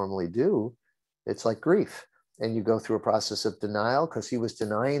what you normally do, it's like grief. And you go through a process of denial because he was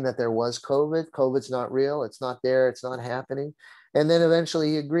denying that there was COVID. COVID's not real. It's not there. It's not happening. And then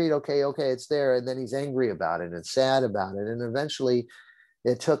eventually he agreed, okay, it's there. And then he's angry about it and sad about it. And eventually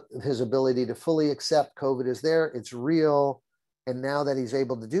it took his ability to fully accept COVID is there, it's real. And now that he's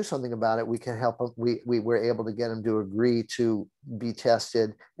able to do something about it, we can help him. We were able to get him to agree to be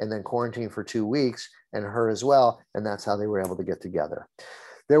tested and then quarantine for 2 weeks, and her as well. And that's how they were able to get together.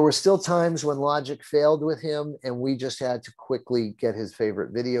 There were still times when logic failed with him, and we just had to quickly get his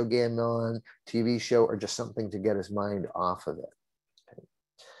favorite video game on, TV show, or just something to get his mind off of it.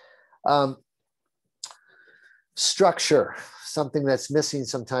 Okay. Structure, something that's missing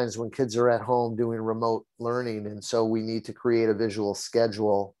sometimes when kids are at home doing remote learning. And so we need to create a visual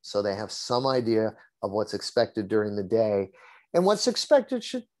schedule so they have some idea of what's expected during the day. And what's expected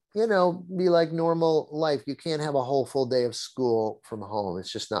should, be like normal life. You can't have a whole full day of school from home.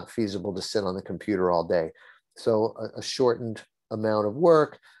 It's just not feasible to sit on the computer all day. So a shortened amount of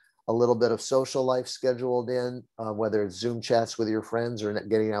work, a little bit of social life scheduled in, whether it's Zoom chats with your friends or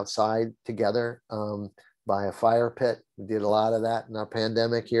getting outside together. By a fire pit. We did a lot of that in our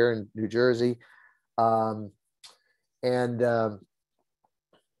pandemic here in New Jersey. And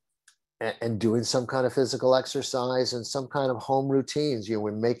doing some kind of physical exercise and some kind of home routines.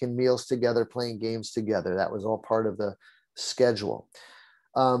 We're making meals together, playing games together. That was all part of the schedule.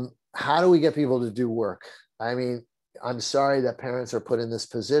 How do we get people to do work? I mean, I'm sorry that parents are put in this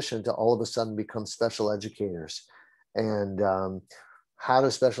position to all of a sudden become special educators. And how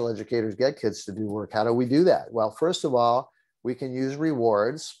do special educators get kids to do work? How do we do that? Well, first of all, we can use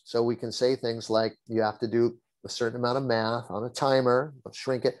rewards. So we can say things like you have to do a certain amount of math on a timer,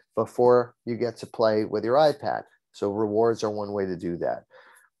 shrink it before you get to play with your iPad. So rewards are one way to do that.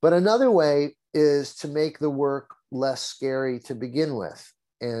 But another way is to make the work less scary to begin with.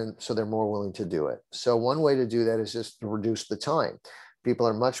 And so they're more willing to do it. So one way to do that is just to reduce the time. People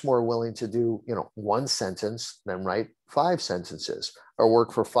are much more willing to do, one sentence than write 5 sentences, or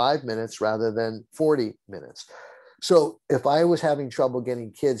work for 5 minutes rather than 40 minutes. So if I was having trouble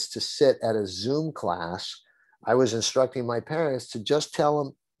getting kids to sit at a Zoom class, I was instructing my parents to just tell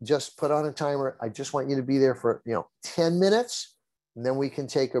them, just put on a timer. I just want you to be there for, 10 minutes, and then we can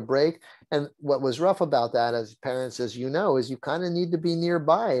take a break. And what was rough about that as parents, as you know, is you kind of need to be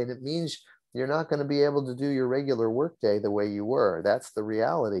nearby. And it means you're not going to be able to do your regular workday the way you were. That's the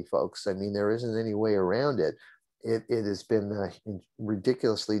reality, folks. I mean, there isn't any way around it. It has been a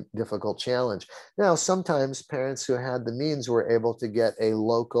ridiculously difficult challenge. Now, sometimes parents who had the means were able to get a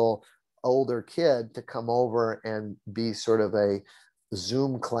local older kid to come over and be sort of a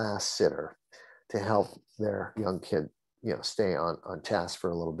Zoom class sitter to help their young kid, stay on task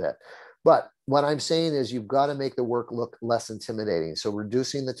for a little bit. But what I'm saying is you've got to make the work look less intimidating. So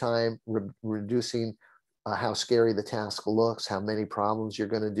reducing the time, reducing how scary the task looks, how many problems you're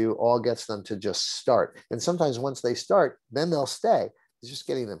going to do, all gets them to just start. And sometimes once they start, then they'll stay. It's just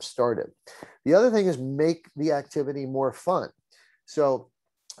getting them started. The other thing is make the activity more fun. So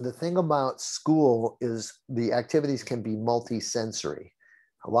the thing about school is the activities can be multi-sensory,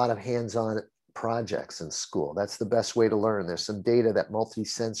 a lot of hands-on projects in school. That's the best way to learn. There's some data that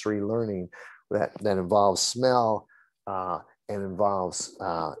multi-sensory learning that involves smell and involves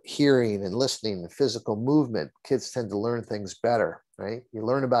hearing and listening and physical movement. Kids tend to learn things better, right? You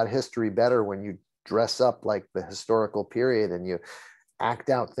learn about history better when you dress up like the historical period and you act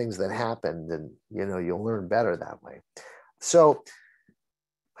out things that happened, and you'll learn better that way. So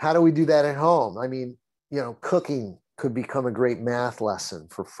how do we do that at home? I mean, cooking could become a great math lesson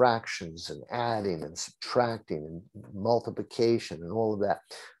for fractions and adding and subtracting and multiplication and all of that.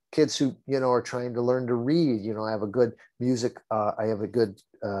 Kids who, are trying to learn to read, I have a good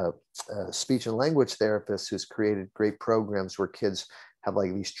speech and language therapist who's created great programs where kids have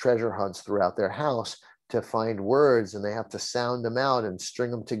like these treasure hunts throughout their house to find words, and they have to sound them out and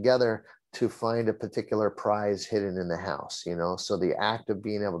string them together to find a particular prize hidden in the house, So the act of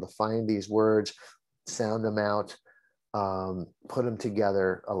being able to find these words, sound them out, put them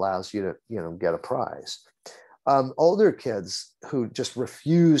together allows you to, get a prize. Older kids who just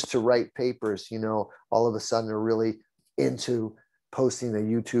refuse to write papers, all of a sudden are really into posting a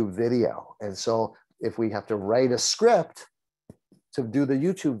YouTube video. And so if we have to write a script to do the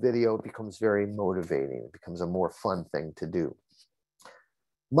YouTube video, it becomes very motivating. It becomes a more fun thing to do.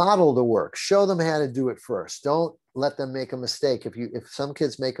 Model the work, show them how to do it first. Don't let them make a mistake. If some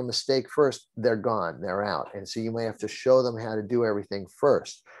kids make a mistake first, they're gone, they're out. And so you may have to show them how to do everything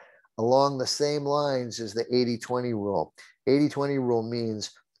first. Along the same lines is the 80-20 rule. 80-20 rule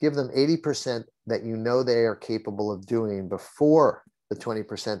means give them 80% that they are capable of doing before the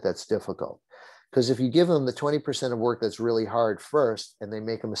 20% that's difficult. Because if you give them the 20% of work that's really hard first and they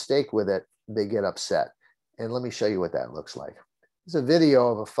make a mistake with it, they get upset. And let me show you what that looks like. It's a video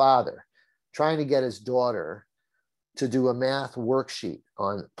of a father trying to get his daughter to do a math worksheet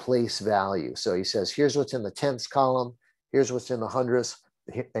on place value. So he says, here's what's in the tenths column, here's what's in the hundredths,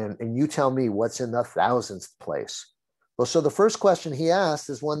 and you tell me what's in the thousandth place. Well, so the first question he asks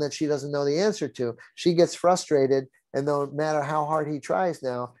is one that she doesn't know the answer to. She gets frustrated, and no matter how hard he tries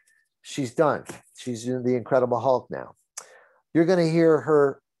now, she's done. She's the Incredible Hulk now. You're going to hear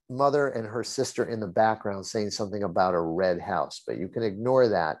her mother and her sister in the background saying something about a red house, but you can ignore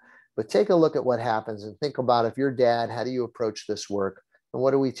that. But take a look at what happens and think about, if you're dad, how do you approach this work? And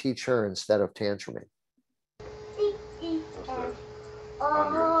what do we teach her instead of tantruming?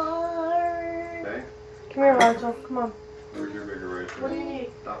 Okay. Come here, Marshall. Come on. Where's your big eraser? What do you need?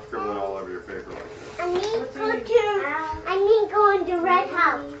 Stop scribbling all over your paper like this. I need going to red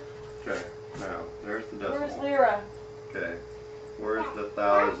house. Okay. Now, there's the decimal. Where's Lyra? Okay. Where's the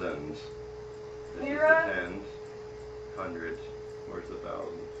thousands? This Lyra? is the tens, hundreds. Where's the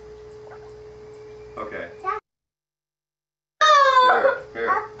thousands? Okay.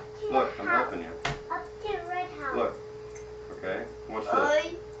 Here. Look, I'm helping you. Up to red house. Look. Okay. What's this?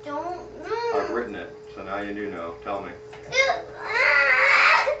 I don't know. I've written it, so now you do know. Tell me.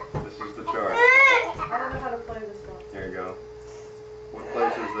 This is the chart. I don't know how to play this one. Here you go. What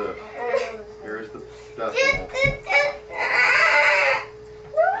place is this? Here's the decimal. What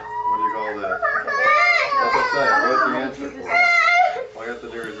do you call this? What's it say? What's the answer for it? All you have to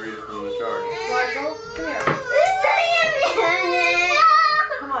do is read it from the chart. Marshall, come here.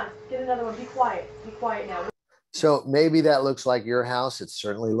 Come on, get another one. Be quiet. Be quiet now. So maybe that looks like your house. It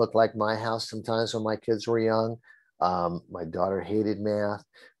certainly looked like my house sometimes when my kids were young. My daughter hated math,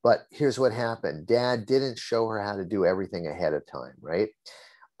 but here's what happened. Dad didn't show her how to do everything ahead of time, right?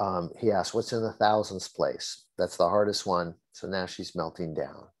 He asked, what's in the thousandths place? That's the hardest one. So now she's melting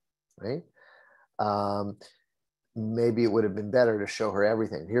down, right? Maybe it would have been better to show her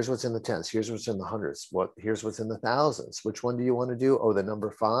everything. Here's what's in the tenths. Here's what's in the hundredths. Here's what's in the thousands. Which one do you want to do? Oh, the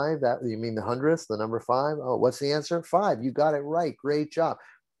number 5. That you mean the hundredths, the number 5? Oh, what's the answer? 5. You got it right. Great job.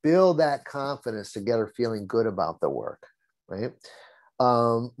 Build that confidence to get her feeling good about the work, right?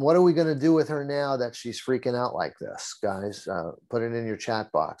 What are we going to do with her now that she's freaking out like this, guys? Put it in your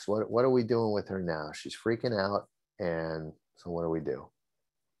chat box. What are we doing with her now? She's freaking out, and so what do we do?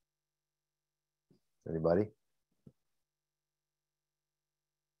 Anybody?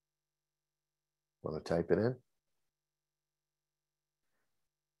 Want to type it in?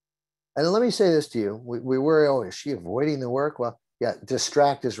 And let me say this to you. We worry, oh, is she avoiding the work? Well, yeah,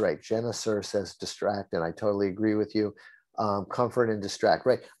 distract is right. Jenna Sir says distract, and I totally agree with you. Comfort and distract,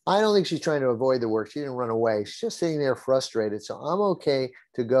 right? I don't think she's trying to avoid the work. She didn't run away. She's just sitting there frustrated. So I'm okay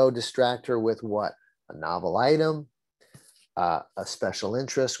to go distract her with what? A novel item, a special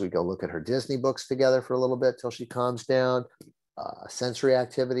interest. We go look at her Disney books together for a little bit till she calms down. A sensory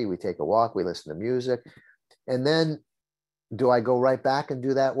activity. We take a walk. We listen to music. And then do I go right back and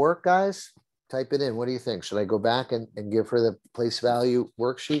do that work, guys? Type it in. What do you think? Should I go back and give her the place value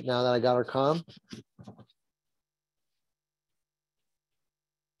worksheet now that I got her calm?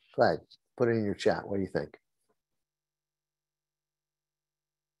 Go ahead. Put it in your chat. What do you think?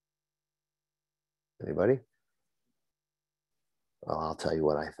 Anybody? Well, I'll tell you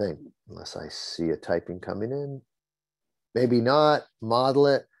what I think, unless I see a typing coming in. Maybe not. Model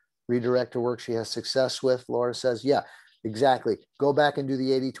it. Redirect to work she has success with. Laura says, yeah, exactly. Go back and do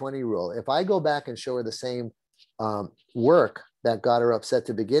the 80-20 rule. If I go back and show her the same work that got her upset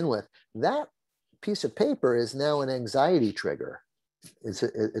to begin with, that piece of paper is now an anxiety trigger.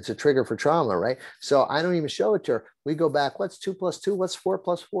 It's a trigger for trauma, right? So I don't even show it to her. We go back. What's 2 + 2? What's 4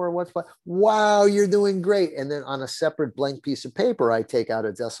 + 4? What's 5? Wow, you're doing great. And then on a separate blank piece of paper, I take out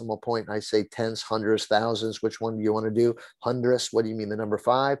a decimal point and I say tens, hundreds, thousands. Which one do you want to do? Hundredths. What do you mean? The number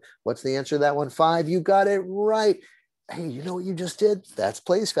 5? What's the answer to that one? 5. You got it right. Hey, you know what you just did? That's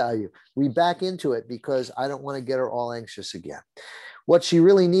place value. We back into it because I don't want to get her all anxious again. What she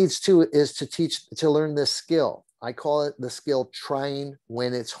really needs to is to learn this skill. I call it the skill trying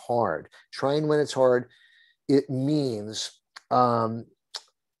when it's hard. Trying when it's hard, it means doing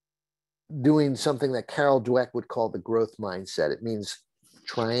something that Carol Dweck would call the growth mindset. It means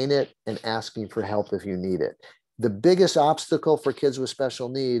trying it and asking for help if you need it. The biggest obstacle for kids with special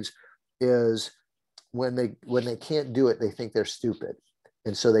needs is when they can't do it, they think they're stupid.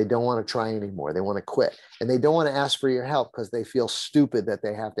 And so they don't want to try anymore. They want to quit. And they don't want to ask for your help because they feel stupid that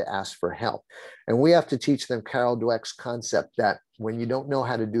they have to ask for help. And we have to teach them Carol Dweck's concept that when you don't know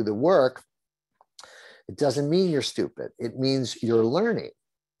how to do the work, it doesn't mean you're stupid. It means you're learning,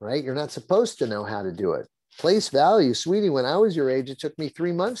 right? You're not supposed to know how to do it. Place value, sweetie, when I was your age, it took me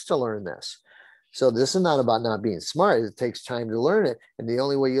 3 months to learn this. So this is not about not being smart. It takes time to learn it. And the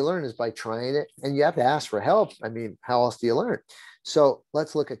only way you learn is by trying it. And you have to ask for help. I mean, how else do you learn? So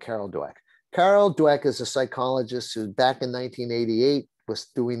let's look at Carol Dweck. Carol Dweck is a psychologist who back in 1988 was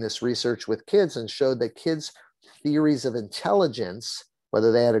doing this research with kids and showed that kids' theories of intelligence,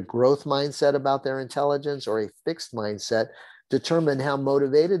 whether they had a growth mindset about their intelligence or a fixed mindset, determined how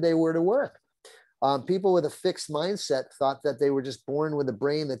motivated they were to work. People with a fixed mindset thought that they were just born with a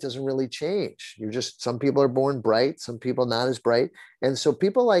brain that doesn't really change. Some people are born bright, some people not as bright. And so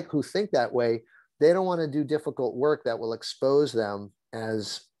people who think that way, they don't want to do difficult work that will expose them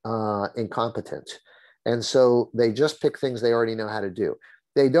as incompetent. And so they just pick things they already know how to do.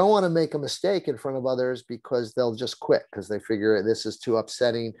 They don't want to make a mistake in front of others because they'll just quit because they figure this is too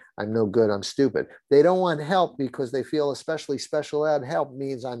upsetting. I'm no good. I'm stupid. They don't want help because they feel especially special ed help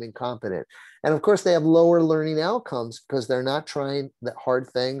means I'm incompetent. And of course, they have lower learning outcomes because they're not trying the hard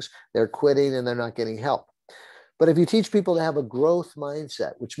things. They're quitting and they're not getting help. But if you teach people to have a growth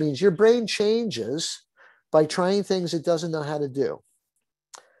mindset, which means your brain changes by trying things it doesn't know how to do.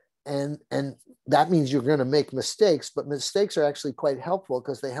 And that means you're going to make mistakes, but mistakes are actually quite helpful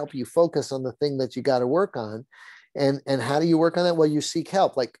because they help you focus on the thing that you got to work on. And how do you work on that? Well, you seek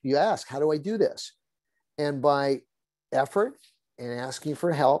help. Like you ask, how do I do this? And by effort and asking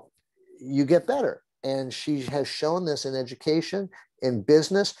for help, you get better. And she has shown this in education, in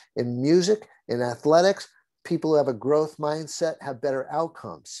business, in music, in athletics. People who have a growth mindset have better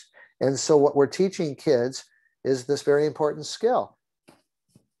outcomes. And so what we're teaching kids is this very important skill.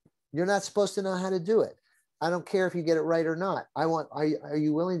 You're not supposed to know how to do it. I don't care if you get it right or not. Are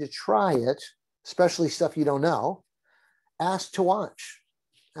you willing to try it, especially stuff you don't know? Ask to watch.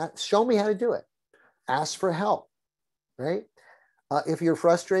 Show me how to do it. Ask for help, right? If you're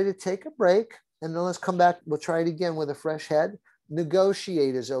frustrated, take a break and then let's come back. We'll try it again with a fresh head.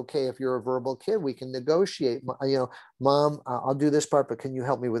 Negotiate is okay. If you're a verbal kid, we can negotiate. Mom, I'll do this part, but can you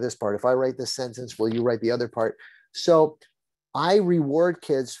help me with this part? If I write this sentence, will you write the other part? So I reward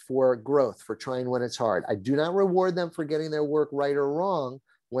kids for growth, for trying when it's hard. I do not reward them for getting their work right or wrong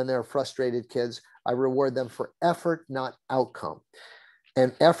when they're frustrated kids. I reward them for effort, not outcome.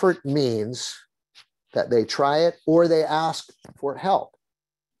 And effort means that they try it or they ask for help.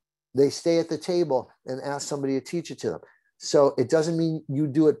 They stay at the table and ask somebody to teach it to them. So it doesn't mean you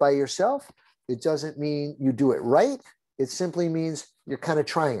do it by yourself. It doesn't mean you do it right. It simply means you're kind of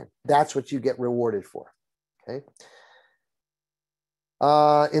trying. That's what you get rewarded for, okay?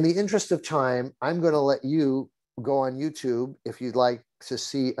 In the interest of time, I'm going to let you go on YouTube if you'd like to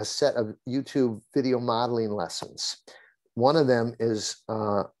see a set of YouTube video modeling lessons. One of them is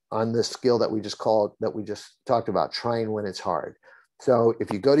on this skill that we just talked about, trying when it's hard. So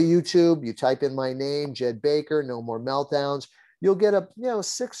if you go to YouTube, you type in my name, Jed Baker, No More Meltdowns, you'll get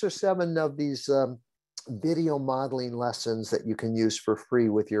 6 or 7 of these video modeling lessons that you can use for free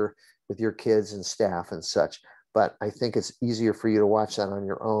with your kids and staff and such. But I think it's easier for you to watch that on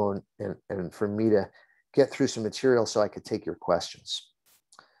your own and for me to get through some material so I could take your questions.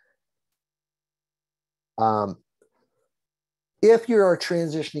 If you are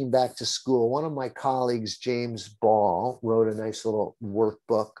transitioning back to school, one of my colleagues, James Ball, wrote a nice little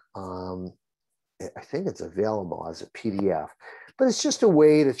workbook. I think it's available as a PDF, but it's just a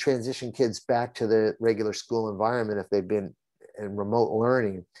way to transition kids back to the regular school environment if they've been in remote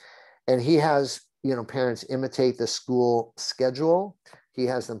learning. And he has, parents imitate the school schedule. He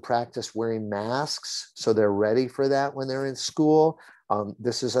has them practice wearing masks so they're ready for that when they're in school.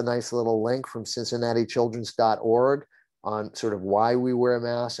 This is a nice little link from CincinnatiChildren's.org on sort of why we wear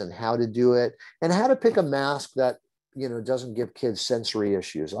masks and how to do it and how to pick a mask that, doesn't give kids sensory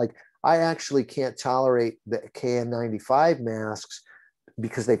issues. Like I actually can't tolerate the KN95 masks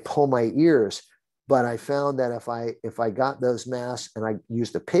because they pull my ears. But I found that if I got those masks and I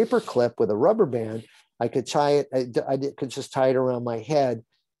used a paper clip with a rubber band, I could tie it. I could just tie it around my head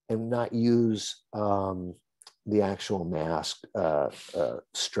and not use the actual mask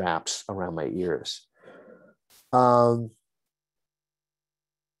straps around my ears.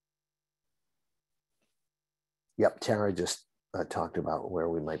 Yep, Tara just talked about where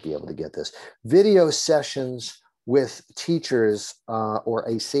we might be able to get this. Video sessions with teachers or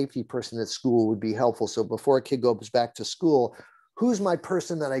a safety person at school would be helpful. So before a kid goes back to school, who's my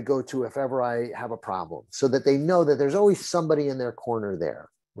person that I go to if ever I have a problem? So that they know that there's always somebody in their corner there,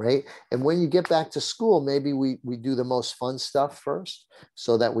 right? And when you get back to school, maybe we do the most fun stuff first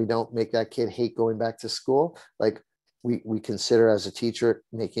so that we don't make that kid hate going back to school. Like we consider as a teacher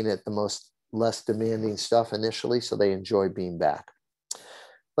making it the less demanding stuff initially so they enjoy being back.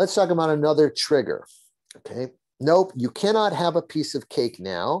 Let's talk about another trigger, okay? Nope, you cannot have a piece of cake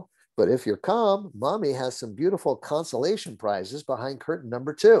now, but if you're calm, mommy has some beautiful consolation prizes behind curtain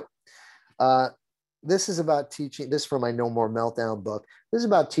number 2. This is about teaching, this is from my No More Meltdown book. This is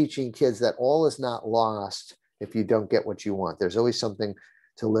about teaching kids that all is not lost if you don't get what you want. There's always something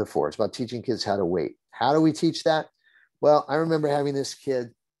to live for. It's about teaching kids how to wait. How do we teach that? Well, I remember having this kid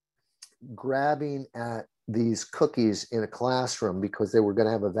grabbing at these cookies in a classroom because they were going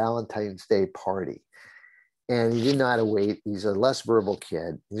to have a Valentine's Day party. And he didn't know how to wait. He's a less verbal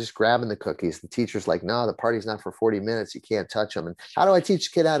kid. He's just grabbing the cookies. The teacher's like, no, the party's not for 40 minutes. You can't touch them. And how do I teach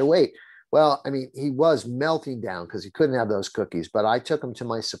the kid how to wait? Well, I mean, he was melting down because he couldn't have those cookies. But I took him to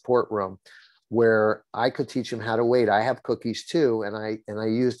my support room where I could teach him how to wait. I have cookies too. And I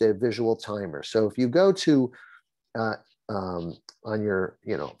used a visual timer. So if you go to on your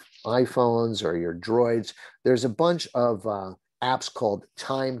iPhones or your Droids, there's a bunch of apps called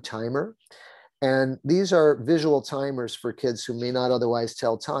Time Timer. And these are visual timers for kids who may not otherwise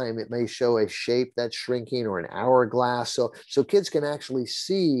tell time. It may show a shape that's shrinking or an hourglass. So kids can actually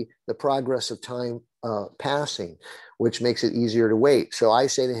see the progress of time passing, which makes it easier to wait. So I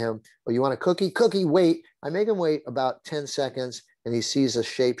say to him, well, you want a cookie? Cookie, wait. I make him wait about 10 seconds and he sees a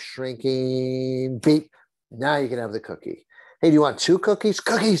shape shrinking. Beep. Now you can have the cookie. Hey, do you want 2 cookies?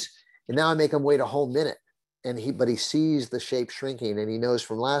 Cookies. And now I make him wait a whole minute. But he sees the shape shrinking and he knows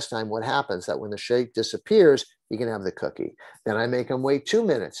from last time what happens, that when the shape disappears, he can have the cookie. Then I make him wait 2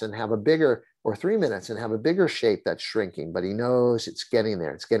 minutes and have a bigger, or 3 minutes and have a bigger shape that's shrinking, but he knows it's getting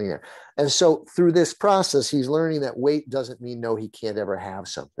there. It's getting there. And so through this process, he's learning that wait doesn't mean no, he can't ever have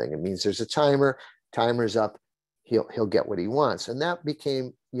something. It means there's a timer, timer's up, he'll get what he wants. And that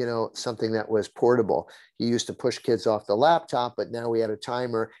became, something that was portable. He used to push kids off the laptop, but now we had a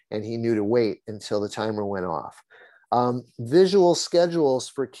timer and he knew to wait until the timer went off. Visual schedules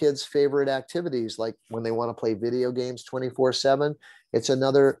for kids' favorite activities, like when they want to play video games 24/7, it's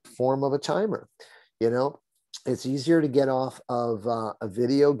another form of a timer. It's easier to get off of a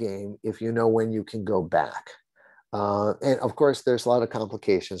video game if you know when you can go back. And of course, there's a lot of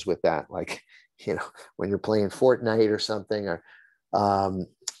complications with that, like, when you're playing Fortnite or something, or,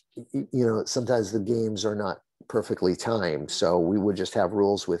 sometimes the games are not perfectly timed. So we would just have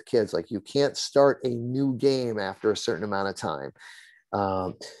rules with kids, like you can't start a new game after a certain amount of time.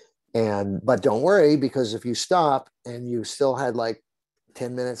 But don't worry, because if you stop and you still had like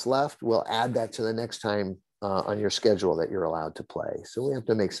 10 minutes left, we'll add that to the next time on your schedule that you're allowed to play. So we have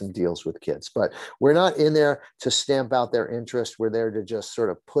to make some deals with kids, but we're not in there to stamp out their interest. We're there to just sort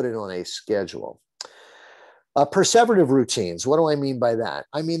of put it on a schedule. Perseverative routines. What do I mean by that?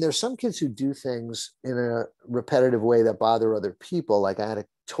 I mean, there's some kids who do things in a repetitive way that bother other people. Like I had a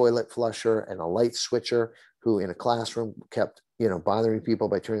toilet flusher and a light switcher who in a classroom kept, bothering people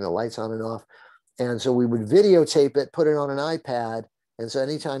by turning the lights on and off. And so we would videotape it, put it on an iPad. And so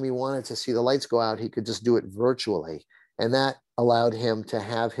anytime he wanted to see the lights go out, he could just do it virtually. And that allowed him to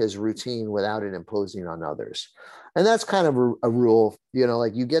have his routine without it imposing on others. And that's kind of a rule,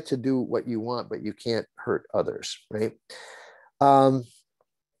 like you get to do what you want, but you can't hurt others, right?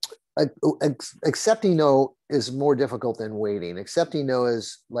 Accepting no is more difficult than waiting. Accepting no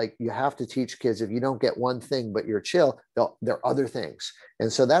is like, you have to teach kids, if you don't get one thing, but you're chill, there are other things.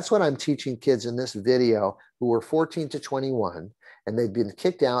 And so that's what I'm teaching kids in this video who are 14 to 21. and they've been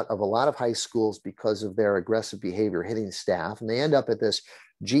kicked out of a lot of high schools because of their aggressive behavior, hitting staff. And they end up at this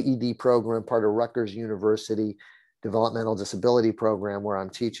GED program, part of Rutgers University Developmental Disability Program, where I'm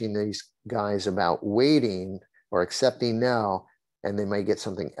teaching these guys about waiting or accepting no, and they may get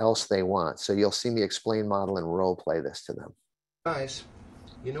something else they want. So you'll see me explain, model, and role play this to them. Guys,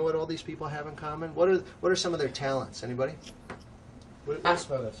 you know what all these people have in common? What are some of their talents? Anybody?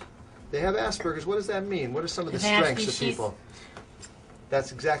 Asperger's. They have Asperger's. What does that mean? What are some of the strengths of people?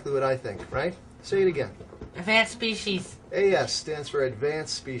 That's exactly what I think, right? Say it again. Advanced species. AS stands for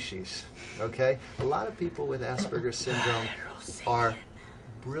advanced species, okay? A lot of people with Asperger's syndrome are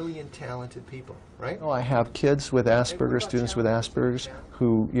brilliant, talented people, right? Oh, I have kids with Asperger's, students with Asperger's,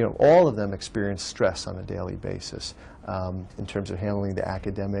 who, you know, all of them experience stress on a daily basis in terms of handling the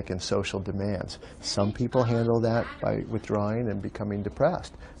academic and social demands. Some people handle that by withdrawing and becoming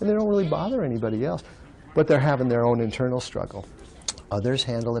depressed, and they don't really bother anybody else, but they're having their own internal struggle. Others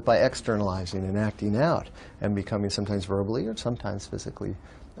handle it by externalizing and acting out and becoming sometimes verbally or sometimes physically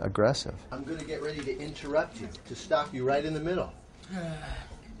aggressive. I'm going to get ready to interrupt you, to stop you right in the middle.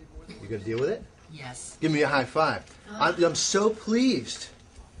 You going to deal with it? Yes. Give me a high five. I'm so pleased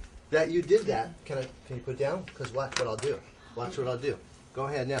that you did that. Can you put down? Because watch what I'll do. Watch what I'll do. Go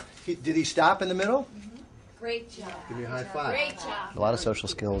ahead now. Did he stop in the middle? Great job. Give me a high five. Great job. A lot of social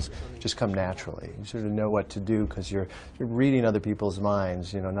skills just come naturally. You sort of know what to do because you're reading other people's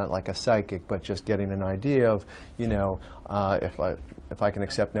minds, you know, not like a psychic, but just getting an idea of, you know, if I can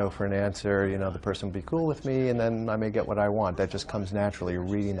accept no for an answer, you know, the person will be cool with me, and then I may get what I want. That just comes naturally,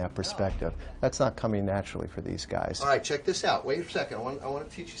 reading that perspective. That's not coming naturally for these guys. All right, check this out. Wait a second. I want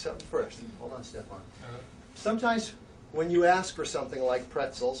to teach you something first. Hold on, Stefan. Sometimes when you ask for something like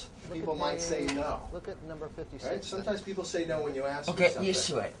pretzels, people might say no. Look at number 56. Right? Sometimes people say no when you ask for something. Get used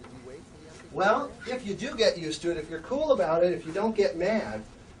to it. Well, if you do get used to it, if you're cool about it, if you don't get mad,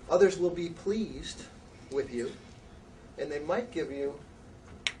 others will be pleased with you, and they might give you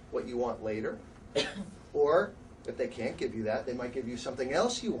what you want later. Or, if they can't give you that, they might give you something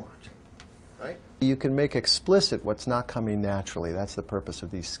else you want. Right? You can make explicit what's not coming naturally. That's the purpose of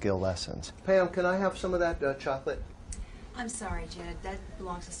these skill lessons. Pam, can I have some of that chocolate? I'm sorry, Jed. That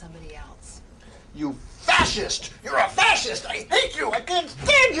belongs to somebody else. You fascist! You're a fascist! I hate you! I can't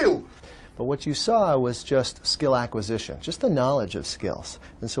stand you! But what you saw was just skill acquisition, just the knowledge of skills.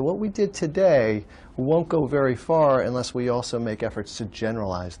 And so what we did today won't go very far unless we also make efforts to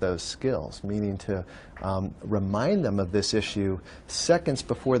generalize those skills, meaning to remind them of this issue seconds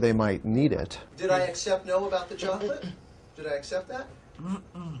before they might need it. Did I accept no about the chocolate? Did I accept that? No.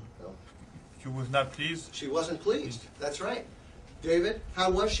 She was not pleased? She wasn't pleased. That's right. David, how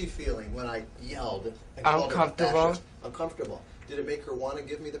was she feeling when I yelled? And called her Uncomfortable. Uncomfortable. Did it make her want to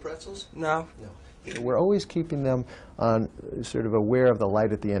give me the pretzels? No. No. We're always keeping them on sort of aware of the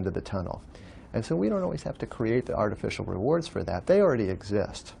light at the end of the tunnel. And so we don't always have to create the artificial rewards for that. They already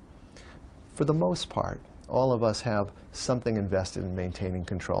exist. For the most part, all of us have something invested in maintaining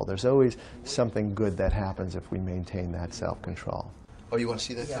control. There's always something good that happens if we maintain that self-control. Oh, you want to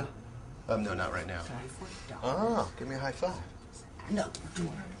see that too? No, not right now. Oh, give me a high five. No.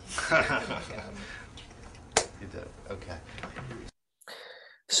 You did. Okay.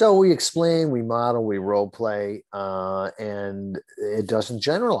 So we explain, we model, we role play, and it doesn't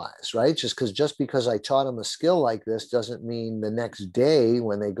generalize, right? Just because I taught them a skill like this doesn't mean the next day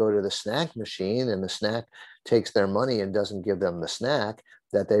when they go to the snack machine and the snack takes their money and doesn't give them the snack,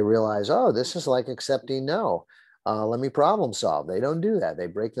 that they realize, oh, this is like accepting no. Let me problem solve. They don't do that. They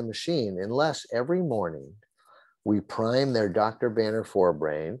break the machine unless every morning we prime their Dr. Banner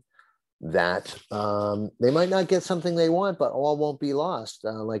forebrain that they might not get something they want, but all won't be lost.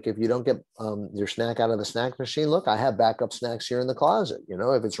 Like if you don't get your snack out of the snack machine, look, I have backup snacks here in the closet. You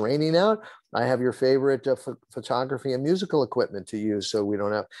know, if it's raining out, I have your favorite photography and musical equipment to use so we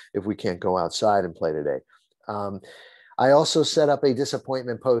don't have, if we can't go outside and play today. I also set up a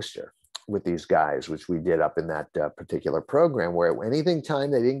disappointment poster with these guys, which we did up in that particular program, where anything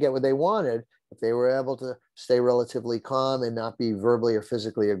time they didn't get what they wanted, if they were able to stay relatively calm and not be verbally or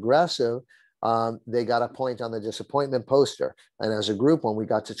physically aggressive, they got a point on the disappointment poster. And as a group, when we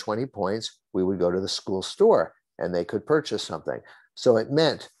got to 20 points, we would go to the school store and they could purchase something. So it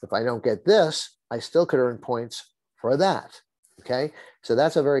meant if I don't get this, I still could earn points for that. Okay. So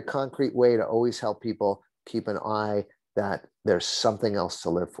that's a very concrete way to always help people keep an eye that there's something else to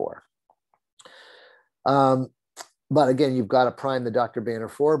live for. But again, you've got to prime the Dr. Banner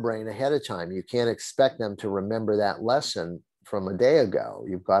forebrain ahead of time. You can't expect them to remember that lesson from a day ago.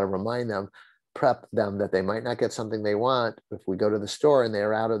 You've got to remind them prep them that they might not get something they want if we go to the store and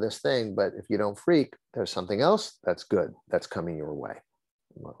they're out of this thing, but if you don't freak, there's something else that's good that's coming your way.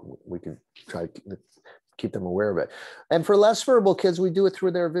 We can try to keep them aware of it. And for less verbal kids, we do it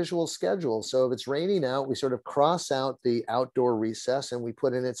through their visual schedule. So if it's raining out, we sort of cross out the outdoor recess and we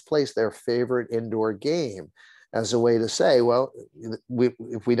put in its place their favorite indoor game as a way to say, well,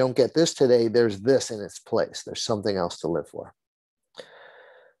 if we don't get this today, there's this in its place. There's something else to live for.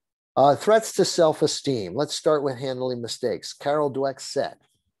 Threats to self-esteem. Let's start with handling mistakes. Carol Dweck said,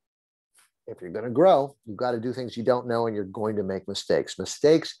 if you're going to grow, you've got to do things you don't know and you're going to make mistakes.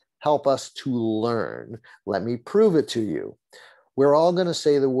 Mistakes help us to learn. Let me prove it to you. We're all going to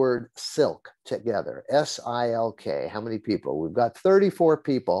say the word silk together, S-I-L-K. How many people? We've got 34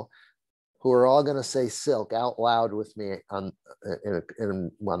 people who are all going to say silk out loud with me on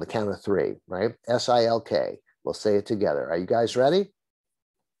the count of 3, right? S-I-L-K. We'll say it together. Are you guys ready?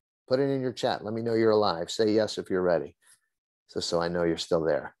 Put it in your chat. Let me know you're alive. Say yes if you're ready, so I know you're still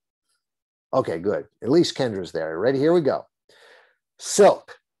there. Okay, good. At least Kendra's there. Ready? Here we go.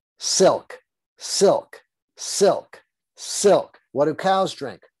 Silk, silk, silk, silk, silk. What do cows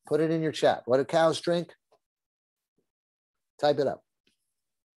drink? Put it in your chat. What do cows drink? Type it up.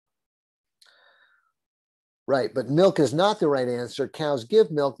 Right, but milk is not the right answer. Cows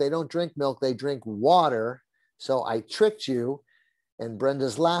give milk. They don't drink milk. They drink water. So I tricked you, and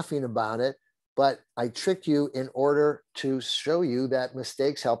Brenda's laughing about it. But I tricked you in order to show you that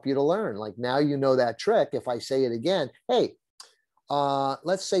mistakes help you to learn. Like now you know that trick. If I say it again, hey,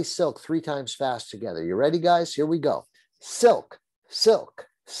 let's say silk 3 times fast together. You ready, guys? Here we go. Silk, silk,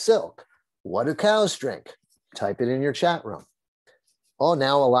 silk. What do cows drink? Type it in your chat room. Oh,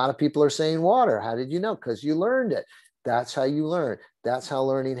 now a lot of people are saying water. How did you know? Because you learned it. That's how you learn. That's how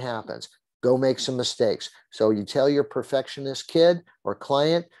learning happens. Go make some mistakes. So you tell your perfectionist kid or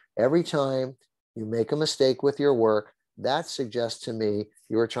client, every time you make a mistake with your work, that suggests to me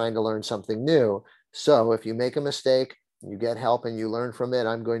you are trying to learn something new. So if you make a mistake, you get help and you learn from it,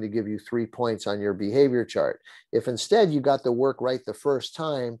 I'm going to give you 3 points on your behavior chart. If instead you got the work right the first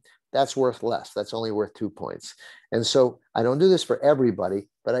time, that's worth less. That's only worth 2 points. And so I don't do this for everybody,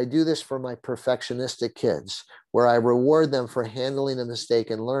 but I do this for my perfectionistic kids, where I reward them for handling a mistake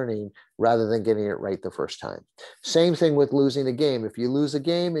and learning rather than getting it right the first time. Same thing with losing a game. If you lose a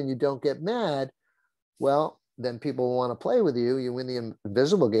game and you don't get mad, well, then people will want to play with you. You win the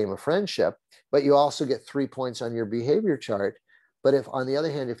invisible game of friendship, but you also get 3 points on your behavior chart. But if, on the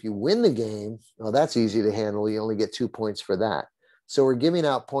other hand, if you win the game, well, that's easy to handle. You only get 2 points for that. So we're giving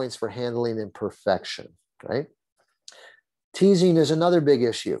out points for handling imperfection, right? Teasing is another big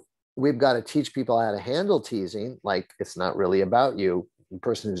issue. We've got to teach people how to handle teasing. Like, it's not really about you. The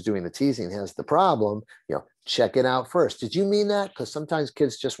person who's doing the teasing has the problem. You know, check it out first. Did you mean that? Because sometimes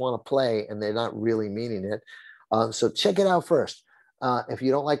kids just want to play and they're not really meaning it. So check it out first. If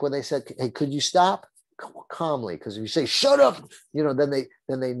you don't like what they said, hey, could you stop? Calmly, because if you say shut up, you know, then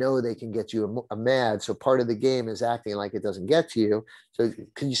they know they can get you mad. So part of the game is acting like it doesn't get to you. So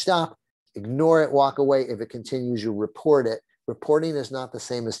can you stop? Ignore it, walk away. If it continues, you report it. Reporting is not the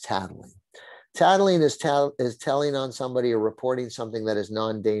same as tattling. Tattling is telling on somebody or reporting something that is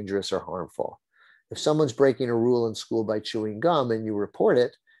non-dangerous or harmful. If someone's breaking a rule in school by chewing gum and you report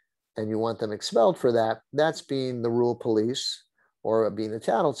it and you want them expelled for that, that's being the rule police or being a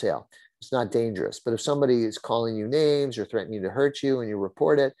tattletale. It's not dangerous. But if somebody is calling you names or threatening to hurt you and you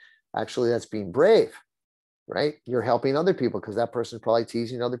report it, actually that's being brave, right? You're helping other people because that person's probably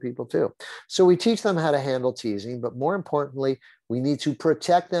teasing other people too. So we teach them how to handle teasing, but more importantly, we need to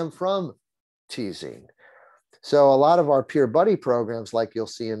protect them from teasing. So a lot of our peer buddy programs, like you'll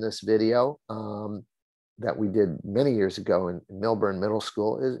see in this video that we did many years ago in Millburn Middle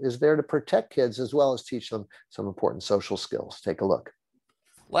School, is there to protect kids as well as teach them some important social skills. Take a look.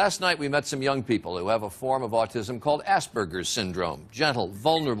 Last night, we met some young people who have a form of autism called Asperger's syndrome, gentle,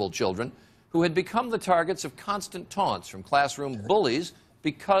 vulnerable children who had become the targets of constant taunts from classroom bullies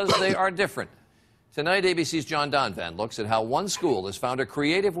because they are different. Tonight, ABC's John Donvan looks at how one school has found a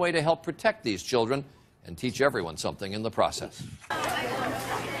creative way to help protect these children and teach everyone something in the process.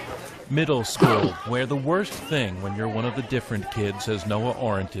 Middle school, where the worst thing when you're one of the different kids, as Noah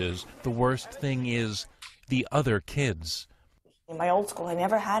Orant is, the worst thing is the other kids. In my old school, I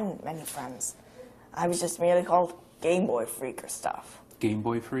never had many friends. I was just merely called Game Boy Freak or stuff. Game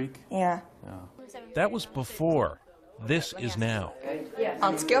Boy Freak? Yeah. That was before. This is now. Yes.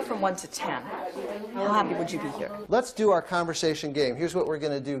 On a scale from 1 to 10, how happy would you be here? Let's do our conversation game. Here's what we're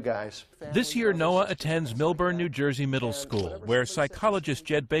going to do, guys. This year, Noah attends Milburn, New Jersey Middle School, where psychologist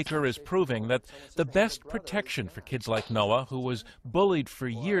Jed Baker is proving that the best protection for kids like Noah, who was bullied for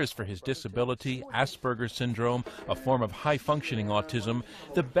years for his disability, Asperger's syndrome, a form of high-functioning autism,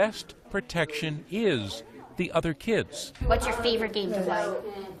 the best protection is the other kids. What's your favorite game to play?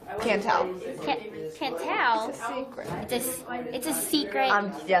 Can't tell. Can't tell. It's a secret. It's a secret.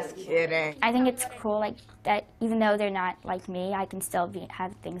 I'm just kidding. I think it's cool, like, that even though they're not like me, I can still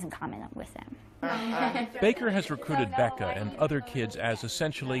have things in common with them. Baker has recruited Becca and other kids as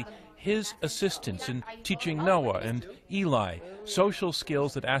essentially his assistants in teaching Noah and Eli social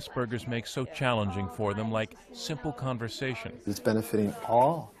skills that Asperger's makes so challenging for them, like simple conversation. It's benefiting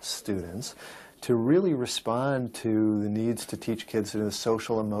all students to really respond to the needs to teach kids the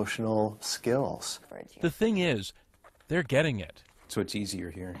social emotional skills. The thing is, they're getting it. So it's easier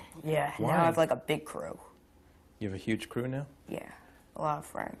here. Yeah, Why? now I have like a big crew. You have a huge crew now? Yeah, a lot of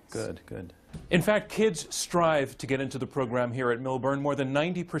friends. Good, good. In fact, kids strive to get into the program here at Milburn. More than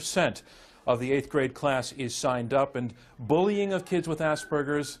 90% of the 8th grade class is signed up, and bullying of kids with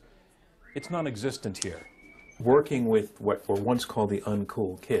Asperger's, it's non-existent here. Working with what were once called the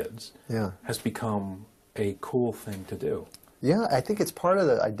uncool kids has become a cool thing to do. Yeah, I think it's part of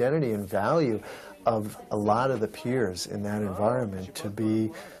the identity and value of a lot of the peers in that environment to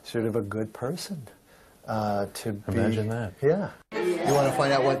be sort of a good person. Imagine that. Yeah. You want to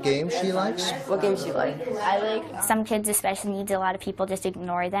find out what game she likes? What games do you like? I like some kids especially needs a lot of people just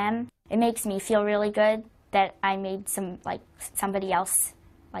ignore them. It makes me feel really good that I made somebody else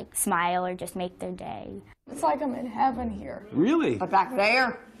smile or just make their day. It's like I'm in heaven here. Really? But back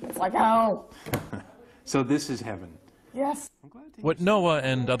there, it's like hell. So this is heaven. Yes. What Noah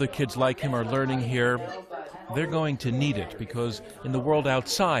and other kids like him are learning here, they're going to need it, because in the world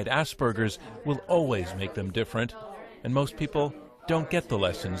outside, Asperger's will always make them different, and most people don't get the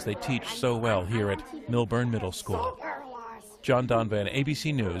lessons they teach so well here at Milburn Middle School. John Donvan,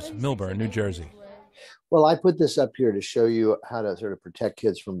 ABC News, Milburn, New Jersey. Well, I put this up here to show you how to sort of protect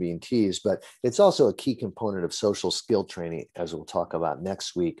kids from being teased, but it's also a key component of social skill training, as we'll talk about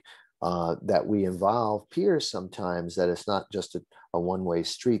next week, that we involve peers sometimes, that it's not just a one-way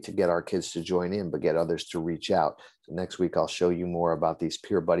street to get our kids to join in, but get others to reach out. So next week, I'll show you more about these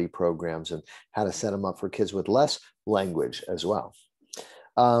peer buddy programs and how to set them up for kids with less language as well.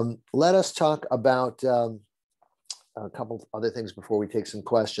 Let us talk about a couple other things before we take some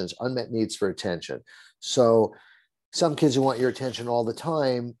questions. Unmet needs for attention. So some kids who want your attention all the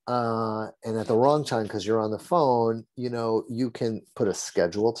time and at the wrong time because you're on the phone, you can put a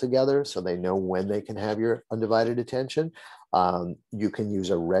schedule together so they know when they can have your undivided attention. You can use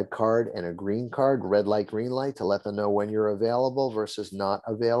a red card and a green card, red light, green light, to let them know when you're available versus not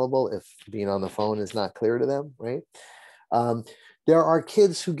available if being on the phone is not clear to them, right? There are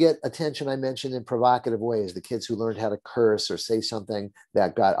kids who get attention, I mentioned, in provocative ways. The kids who learned how to curse or say something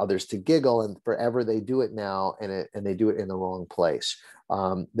that got others to giggle, and forever they do it now, and they do it in the wrong place.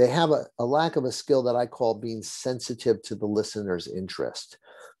 They have a lack of a skill that I call being sensitive to the listener's interest.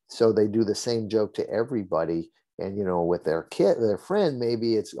 So they do the same joke to everybody. And, with their friend,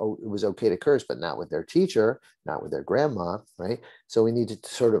 maybe it was okay to curse, but not with their teacher, not with their grandma, right? So we need to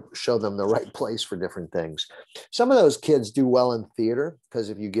sort of show them the right place for different things. Some of those kids do well in theater because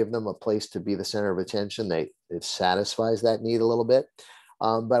if you give them a place to be the center of attention, it satisfies that need a little bit.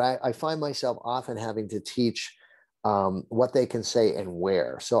 But I find myself often having to teach what they can say and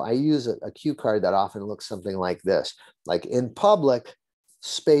where. So I use a cue card that often looks something like this, like in public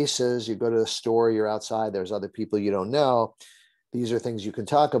spaces, you go to the store, you're outside, there's other people you don't know. These are things you can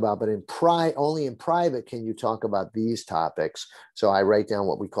talk about, but only in private can you talk about these topics. So I write down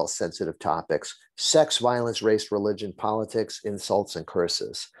what we call sensitive topics: sex, violence, race, religion, politics, insults, and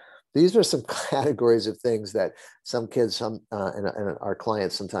curses. These are some categories of things that some kids, and our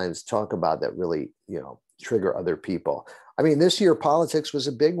clients sometimes talk about that really, trigger other people. I mean, this year politics was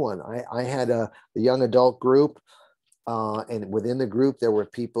a big one. I had a young adult group. And within the group, there were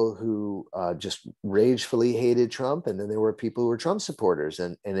people who just ragefully hated Trump. And then there were people who were Trump supporters.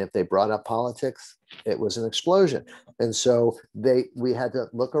 And if they brought up politics, it was an explosion. And so we had to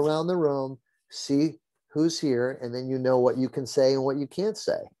look around the room, see who's here, and then what you can say and what you can't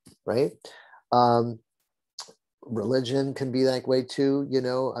say, right? Religion can be that way too,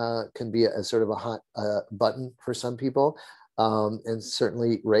 can be a sort of a hot button for some people. And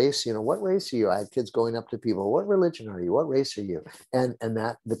certainly race, what race are you? I have kids going up to people, what religion are you? What race are you? And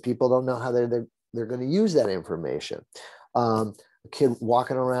that the people don't know how they're going to use that information. A kid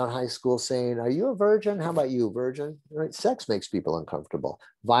walking around high school saying, "Are you a virgin? How about you, virgin?" Right? Sex makes people uncomfortable.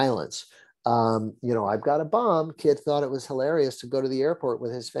 Violence. You know, I've got a bomb. Kid thought it was hilarious to go to the airport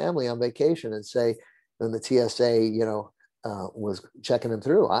with his family on vacation and say, and the TSA, you know, was checking him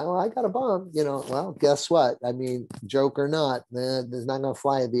through. I got a bomb, you know. Well, guess what? I mean, joke or not, there's not going to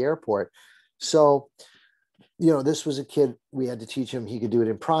fly at the airport. So, you know, this was a kid, we had to teach him he could do it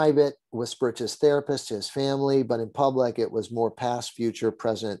in private, whisper it to his therapist, to his family, but in public, it was more past, future,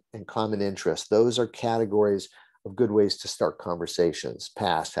 present, and common interest. Those are categories of good ways to start conversations.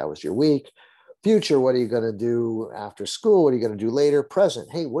 Past, how was your week? Future, what are you going to do after school? What are you going to do later?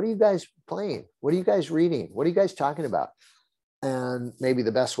 Present, hey, what are you guys playing? What are you guys reading? What are you guys talking about? And maybe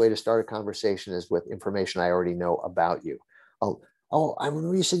the best way to start a conversation is with information I already know about you. Oh, I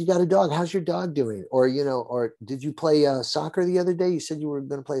remember you said you got a dog. How's your dog doing? Or, you know, or did you play soccer the other day? You said you were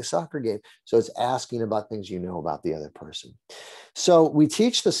going to play a soccer game. So it's asking about things you know about the other person. So we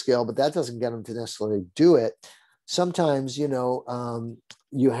teach the skill, but that doesn't get them to necessarily do it. Sometimes, you know,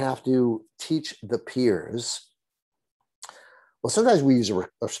 you have to teach the peers. Well, sometimes we use a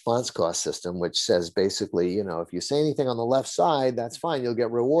response cost system, which says basically, you know, if you say anything on the left side, that's fine, you'll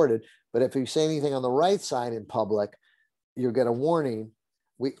get rewarded. But if you say anything on the right side in public, you'll get a warning.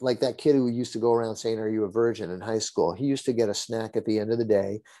 We, like that kid who used to go around saying, "Are you a virgin?" in high school. He used to get a snack at the end of the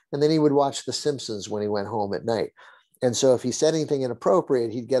day, and then he would watch The Simpsons when he went home at night. And so if he said anything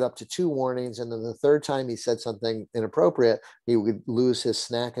inappropriate, he'd get up to 2 warnings. And then the third time he said something inappropriate, he would lose his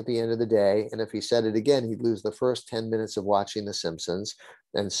snack at the end of the day. And if he said it again, he'd lose the first 10 minutes of watching The Simpsons,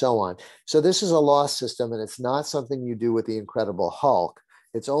 and so on. So this is a loss system, and it's not something you do with the Incredible Hulk.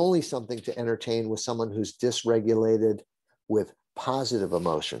 It's only something to entertain with someone who's dysregulated with positive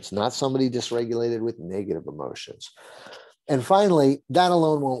emotions, not somebody dysregulated with negative emotions. And finally, that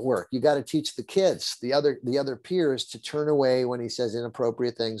alone won't work. You got to teach the kids, the other peers, to turn away when he says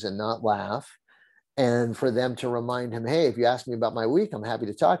inappropriate things and not laugh, and for them to remind him, "Hey, if you ask me about my week, I'm happy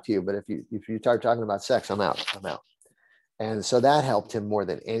to talk to you, but if you start talking about sex, I'm out. And so that helped him more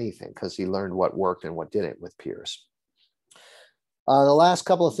than anything, because he learned what worked and what didn't with peers. The last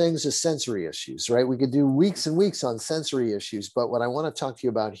couple of things is sensory issues, right? We could do weeks and weeks on sensory issues, but what I want to talk to you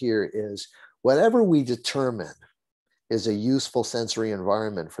about here is whatever we determine is a useful sensory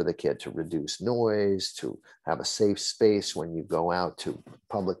environment for the kid, to reduce noise, to have a safe space when you go out to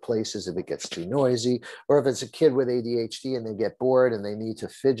public places if it gets too noisy, or if it's a kid with ADHD and they get bored and they need to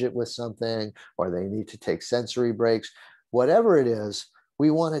fidget with something, or they need to take sensory breaks. Whatever it is,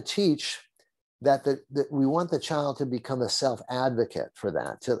 we want to teach that we want the child to become a self-advocate for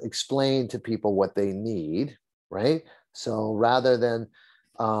that, to explain to people what they need, right? So rather than,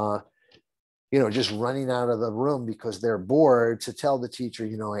 you know, just running out of the room because they're bored, to tell the teacher,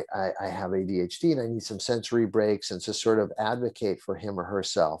 you know, I have ADHD and I need some sensory breaks, and to sort of advocate for him or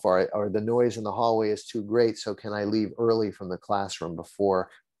herself, or the noise in the hallway is too great, so can I leave early from the classroom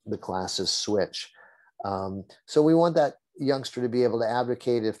before the classes switch? So we want that youngster to be able to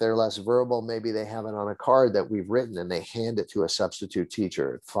advocate. If they're less verbal, maybe they have it on a card that we've written and they hand it to a substitute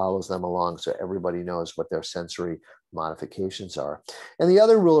teacher. It follows them along so everybody knows what their sensory modifications are. And the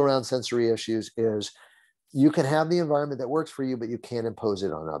other rule around sensory issues is you can have the environment that works for you, but you can't impose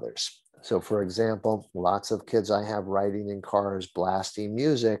it on others. So for example, lots of kids I have riding in cars, blasting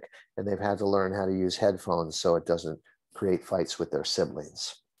music, and they've had to learn how to use headphones so it doesn't create fights with their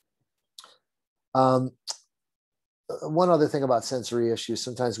siblings. One other thing about sensory issues,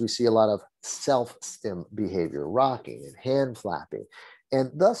 sometimes we see a lot of self-stim behavior, rocking and hand flapping.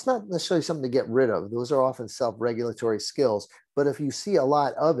 And that's not necessarily something to get rid of. Those are often self-regulatory skills. But if you see a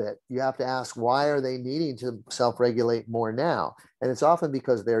lot of it, you have to ask, why are they needing to self-regulate more now? And it's often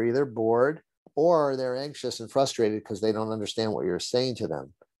because they're either bored or they're anxious and frustrated because they don't understand what you're saying to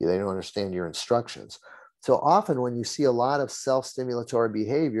them. They don't understand your instructions. So often when you see a lot of self-stimulatory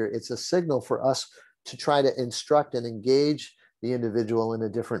behavior, it's a signal for us to try to instruct and engage the individual in a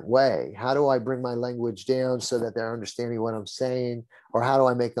different way. How do I bring my language down so that they're understanding what I'm saying? Or how do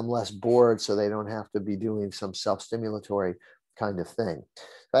I make them less bored so they don't have to be doing some self-stimulatory kind of thing?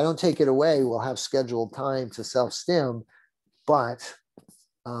 If I don't take it away, we'll have scheduled time to self-stim, but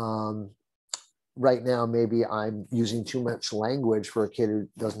right now, maybe I'm using too much language for a kid who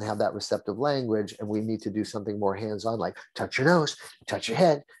doesn't have that receptive language, and we need to do something more hands-on, like touch your nose, touch your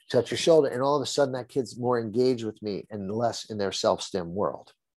head, touch your shoulder, and all of a sudden that kid's more engaged with me and less in their self-stim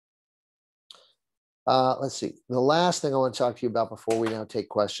world. Let's see. The last thing I want to talk to you about before we now take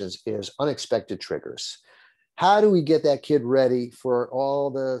questions is unexpected triggers. How do we get that kid ready for all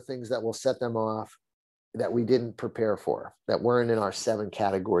the things that will set them off that we didn't prepare for, that weren't in our 7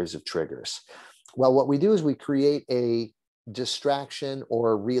 categories of triggers? Well, what we do is we create a distraction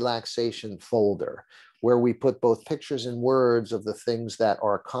or relaxation folder where we put both pictures and words of the things that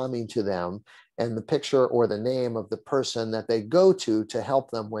are calming to them and the picture or the name of the person that they go to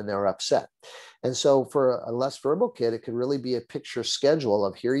help them when they're upset. And so for a less verbal kid, it could really be a picture schedule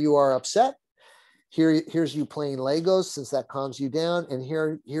of here you are upset, here's you playing Legos since that calms you down, and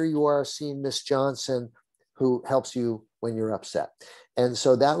here you are seeing Miss Johnson who helps you when you're upset. And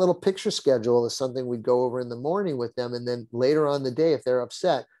so that little picture schedule is something we'd go over in the morning with them, and then later on the day, if they're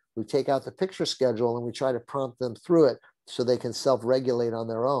upset, we take out the picture schedule and we try to prompt them through it so they can self-regulate on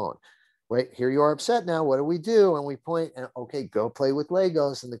their own. Wait, here you are upset now. What do we do? And we point and okay, go play with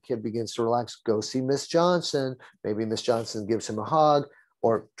Legos. And the kid begins to relax. Go see Miss Johnson. Maybe Miss Johnson gives him a hug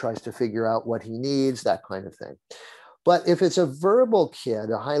or tries to figure out what he needs, that kind of thing. But if it's a verbal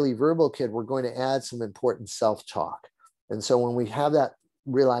kid, a highly verbal kid, we're going to add some important self-talk. And so when we have that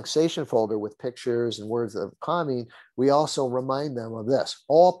relaxation folder with pictures and words of calming, we also remind them of this.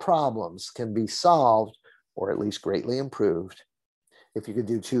 All problems can be solved or at least greatly improved if you could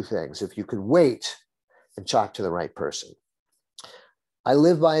do two things. If you could wait and talk to the right person. I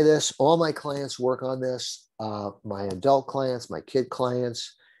live by this. All my clients work on this. My adult clients, my kid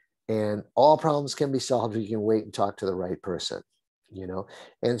clients, and all problems can be solved if you can wait and talk to the right person, you know?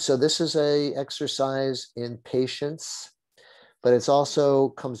 And so this is a exercise in patience, but it's also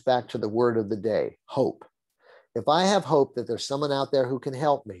comes back to the word of the day, hope. If I have hope that there's someone out there who can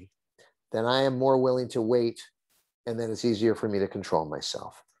help me, then I am more willing to wait, and then it's easier for me to control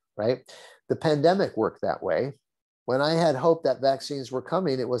myself, right? The pandemic worked that way. When I had hope that vaccines were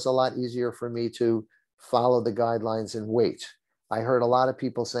coming, it was a lot easier for me to follow the guidelines and wait. I heard a lot of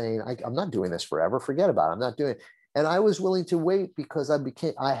people saying, I'm not doing this forever, forget about it, I'm not doing it. And I was willing to wait because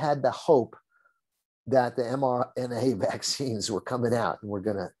I had the hope that the mRNA vaccines were coming out and we're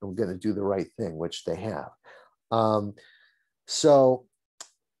gonna do the right thing, which they have.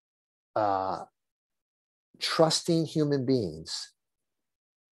 Trusting human beings,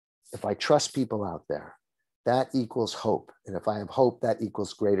 if I trust people out there, that equals hope. And if I have hope, that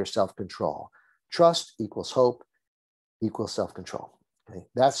equals greater self-control. Trust equals hope equals self-control. Okay?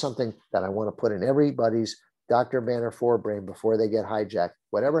 That's something that I want to put in everybody's Dr. Banner forebrain before they get hijacked.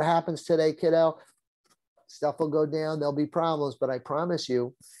 Whatever happens today, kiddo, stuff will go down. There'll be problems, but I promise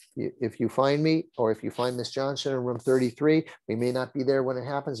you, if you find me or if you find Miss Johnson in room 33, we may not be there when it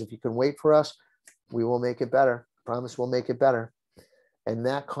happens. If you can wait for us, we will make it better. Promise we'll make it better. And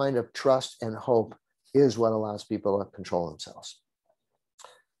that kind of trust and hope is what allows people to control themselves.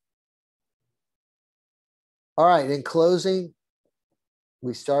 All right, in closing,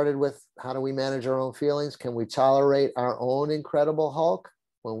 we started with how do we manage our own feelings? Can we tolerate our own incredible Hulk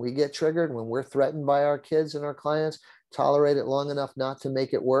when we get triggered, when we're threatened by our kids and our clients? Tolerate it long enough not to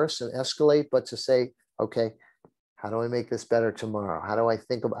make it worse and escalate, but to say, okay, how do I make this better tomorrow? How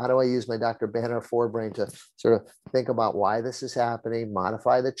do I use my Dr. Banner forebrain to sort of think about why this is happening,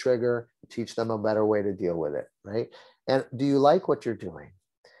 modify the trigger, teach them a better way to deal with it, right? And do you like what you're doing?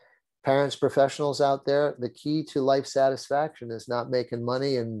 Parents, professionals out there, the key to life satisfaction is not making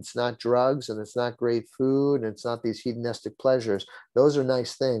money, and it's not drugs, and it's not great food, and it's not these hedonistic pleasures. Those are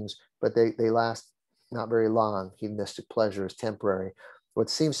nice things, but they last not very long. Hedonistic pleasure is temporary. What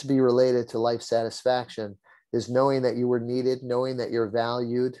seems to be related to life satisfaction is knowing that you were needed, knowing that you're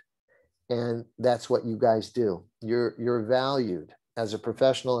valued, and that's what you guys do. You're valued as a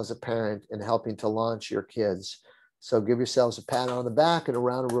professional, as a parent, in helping to launch your kids. So give yourselves a pat on the back and a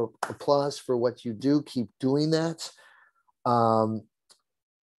round of applause for what you do. Keep doing that.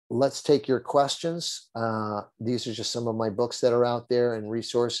 Let's take your questions. These are just some of my books that are out there and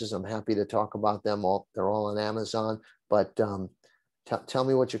resources. I'm happy to talk about them all. They're all on Amazon, but tell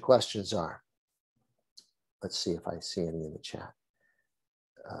me what your questions are. Let's see if I see any in the chat.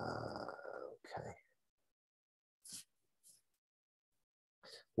 Okay.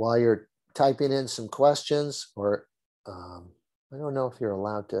 While you're typing in some questions, or I don't know if you're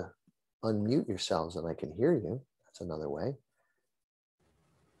allowed to unmute yourselves and I can hear you. That's another way.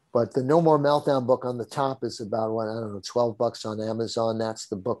 But the No More Meltdown book on the top is about, what, I don't know, $12 on Amazon. That's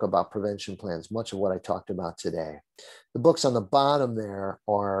the book about prevention plans, much of what I talked about today. The books on the bottom there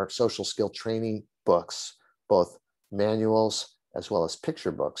are social skill training books, both manuals as well as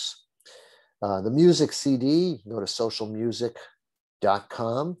picture books. The music CD, go to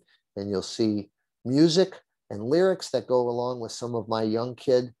socialmusic.com and you'll see music and lyrics that go along with some of my young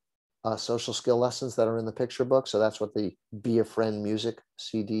kid social skill lessons that are in the picture book. So that's what the Be a Friend music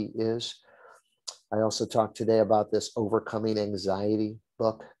CD is. I also talked today about this Overcoming Anxiety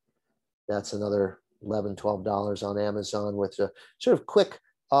book. That's another $11, $12 on Amazon with a sort of quick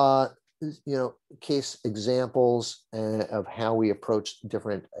case examples of how we approach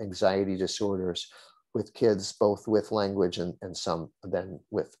different anxiety disorders with kids, both with language and some then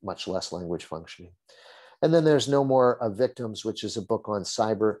with much less language functioning. And then there's No More Victims, which is a book on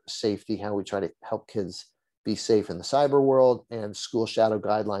cyber safety, how we try to help kids be safe in the cyber world, and School Shadow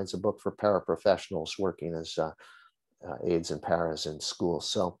Guidelines, a book for paraprofessionals working as aides and paras in schools.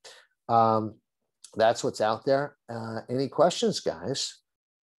 So that's what's out there. Any questions, guys?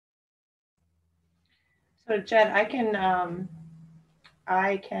 So Jed, I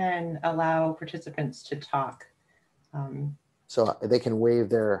can allow participants to talk. So they can wave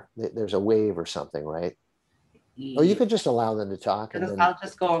there's a wave or something, right? Or you could just allow them to talk. And then, I'll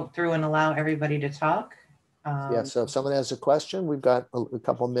just go through and allow everybody to talk. Yeah, so if someone has a question, we've got a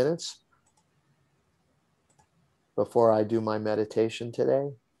couple minutes before I do my meditation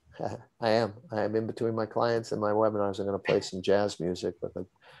today. I am in between my clients and my webinars. I'm going to play some jazz music with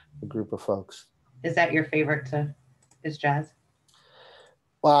a group of folks. Is that your favorite is jazz?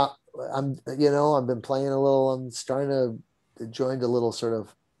 Well, I've been playing a little, I'm starting to join a little sort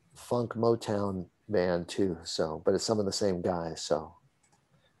of funk Motown band too. So, but it's some of the same guys. So.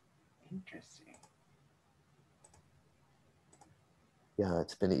 Interesting. Yeah,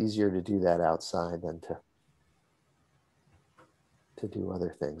 it's been easier to do that outside than to do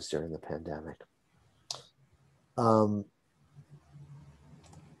other things during the pandemic.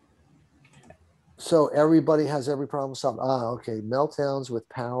 So everybody has every problem solved. Okay. Meltdowns with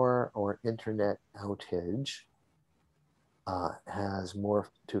power or internet outage has more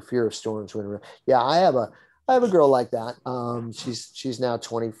to fear of storms. Yeah, I have a girl like that. She's now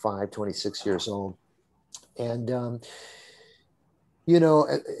 25, 26 years old. And,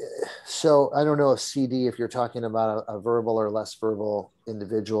 so I don't know if CD, if you're talking about a verbal or less verbal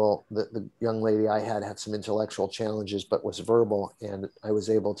individual, the young lady I had some intellectual challenges, but was verbal. And I was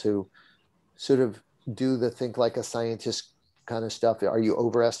able to sort of do the think like a scientist kind of stuff. Are you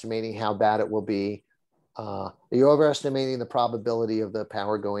overestimating how bad it will be? Are you overestimating the probability of the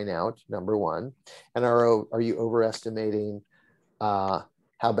power going out? Number one. And are you overestimating how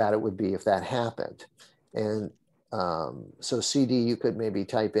bad it would be if that happened? And so CD, you could maybe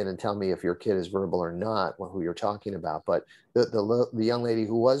type in and tell me if your kid is verbal or not, who you're talking about. But the young lady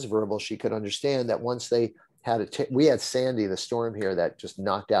who was verbal, she could understand that once they we had Sandy, the storm here that just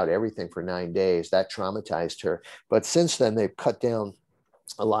knocked out everything for 9 days. That traumatized her. But since then, they've cut down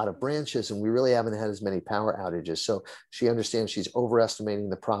a lot of branches and we really haven't had as many power outages. So she understands she's overestimating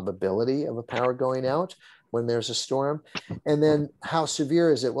the probability of a power going out when there's a storm. And then how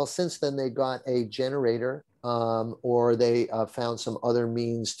severe is it? Well, since then they got a generator or they found some other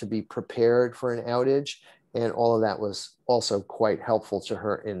means to be prepared for an outage. And all of that was also quite helpful to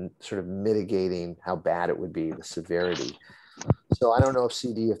her in sort of mitigating how bad it would be, the severity. So I don't know if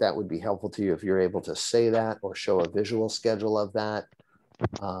CD, if that would be helpful to you, if you're able to say that or show a visual schedule of that.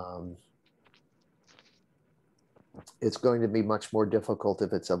 It's going to be much more difficult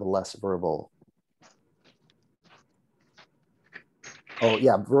if it's of a less verbal. Oh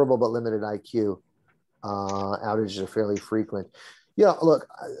yeah, verbal but limited IQ. Outages are fairly frequent. Look,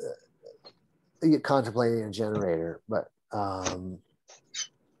 you're contemplating a generator, but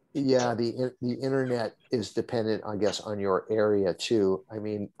yeah, the internet is dependent, I guess, on your area too. I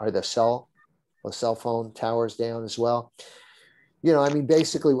mean, are the cell phone towers down as well?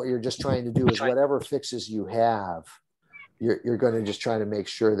 Basically what you're just trying to do is whatever fixes you have, you're going to just try to make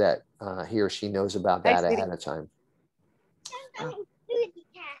sure that he or she knows about that ahead of time.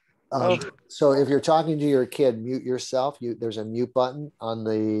 So if you're talking to your kid, mute yourself. There's a mute button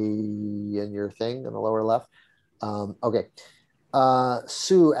in your thing in the lower left. Okay.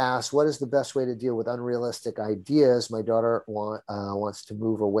 Sue asks, what is the best way to deal with unrealistic ideas? My daughter wants to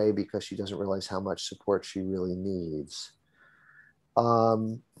move away because she doesn't realize how much support she really needs.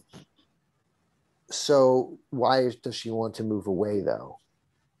 So why does she want to move away though?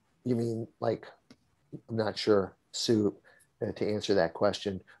 You mean like, I'm not sure, Sue, to answer that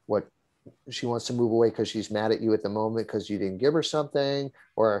question, what she wants to move away because she's mad at you at the moment because you didn't give her something,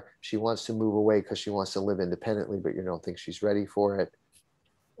 or she wants to move away because she wants to live independently, but you don't think she's ready for it.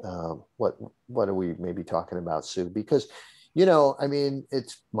 What are we maybe talking about, Sue? Because,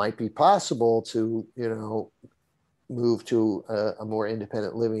 it might be possible to, move to a more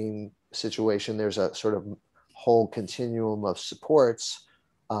independent living situation. There's a sort of whole continuum of supports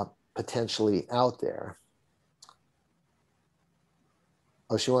potentially out there.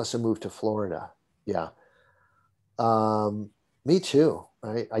 Oh, she wants to move to Florida. Yeah. Me too.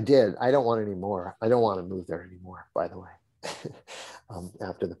 Right? I did. I don't want any more. I don't want to move there anymore, by the way,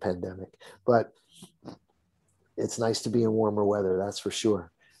 after the pandemic. But it's nice to be in warmer weather, that's for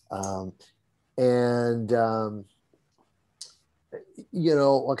sure. And you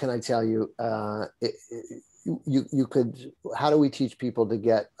know, what can I tell you? You could, how do we teach people to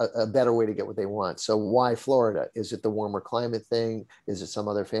get a better way to get what they want? So why Florida? Is it the warmer climate thing? Is it some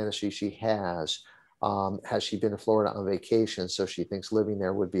other fantasy she has? Has she been to Florida on vacation? So she thinks living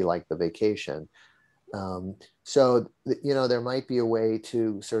there would be like the vacation. So, you know, there might be a way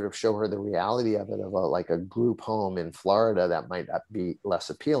to sort of show her the reality of it, of like a group home in Florida that might not be less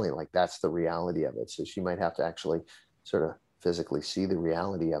appealing. Like that's the reality of it. So she might have to actually sort of physically see the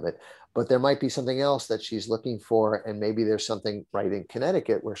reality of it. But there might be something else that she's looking for. And maybe there's something right in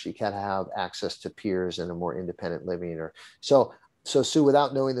Connecticut where she can have access to peers and a more independent living. Or so Sue,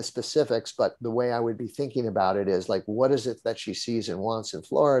 without knowing the specifics, but the way I would be thinking about it is like, what is it that she sees and wants in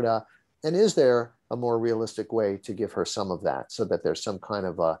Florida? And is there a more realistic way to give her some of that so that there's some kind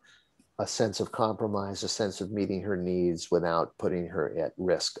of a sense of compromise, a sense of meeting her needs without putting her at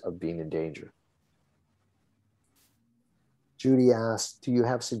risk of being in danger? Judy asked, do you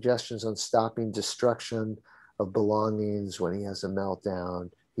have suggestions on stopping destruction of belongings when he has a meltdown?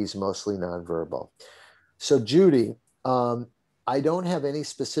 He's mostly nonverbal. So Judy, I don't have any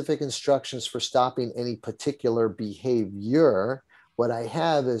specific instructions for stopping any particular behavior. What I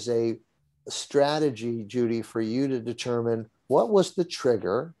have is a strategy, Judy, for you to determine what was the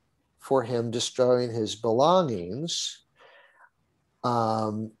trigger for him destroying his belongings,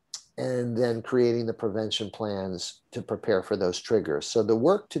 and then creating the prevention plans to prepare for those triggers. So the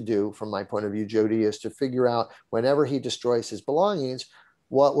work to do, from my point of view, Judy, is to figure out whenever he destroys his belongings,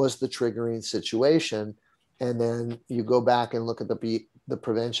 what was the triggering situation? And then you go back and look at the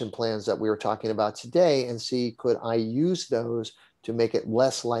prevention plans that we were talking about today and see, could I use those to make it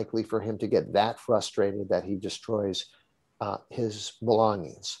less likely for him to get that frustrated that he destroys his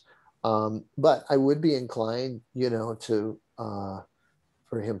belongings. But I would be inclined, you know, to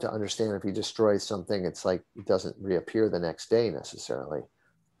for him to understand if he destroys something, it's like it doesn't reappear the next day necessarily.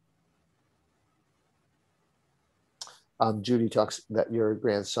 Judy talks that your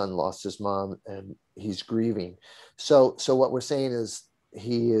grandson lost his mom and he's grieving. So what we're saying is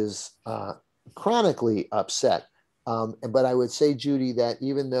he is chronically upset. But I would say, Judy, that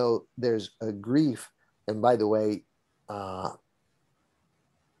even though there's a grief, and by the way,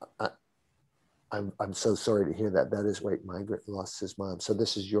 I'm so sorry to hear that. That is, wait, Margaret lost his mom. So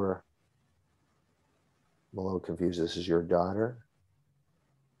this is your, I'm a little confused. This is your daughter?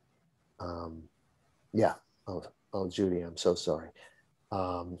 Yeah. Oh, Judy, I'm so sorry.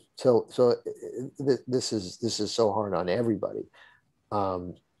 This is so hard on everybody.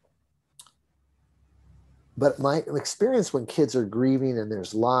 But my experience when kids are grieving and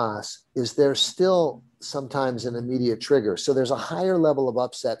there's loss is there's still sometimes an immediate trigger. So there's a higher level of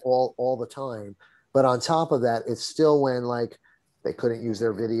upset all the time. But on top of that, it's still when like they couldn't use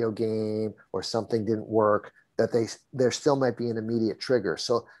their video game or something didn't work, that there still might be an immediate trigger.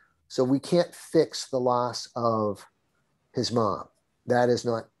 So we can't fix the loss of his mom. That is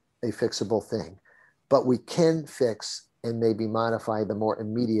not a fixable thing. But we can fix and maybe modify the more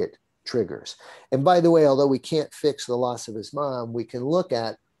immediate triggers. And by the way, although we can't fix the loss of his mom, we can look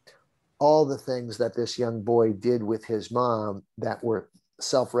at all the things that this young boy did with his mom that were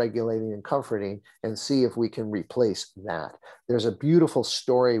self-regulating and comforting, and see if we can replace that. There's a beautiful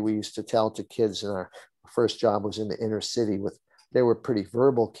story we used to tell to kids, and our first job was in the inner city they were pretty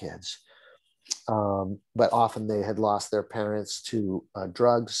verbal kids, but often they had lost their parents to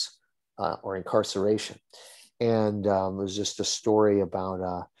drugs or incarceration. And it was just a story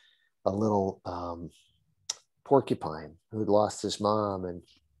about a little porcupine who had lost his mom, and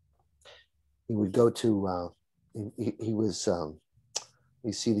he would go to, you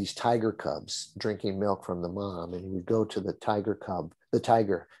see these tiger cubs drinking milk from the mom, and he would go to the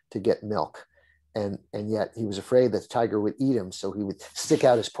tiger to get milk. And yet he was afraid that the tiger would eat him. So he would stick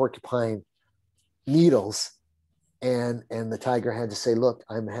out his porcupine needles, and the tiger had to say, look,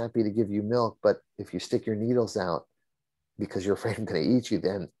 I'm happy to give you milk, but if you stick your needles out because you're afraid I'm going to eat you,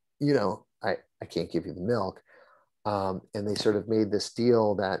 then, you know, I can't give you the milk. And they sort of made this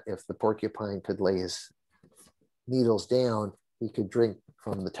deal that if the porcupine could lay his needles down, he could drink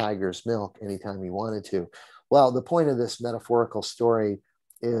from the tiger's milk anytime he wanted to. Well, the point of this metaphorical story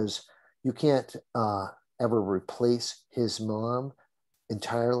is you can't ever replace his mom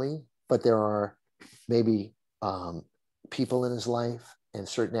entirely, but there are maybe people in his life and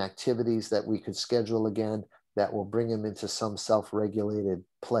certain activities that we could schedule again that will bring him into some self-regulated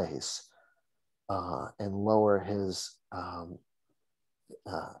place and lower his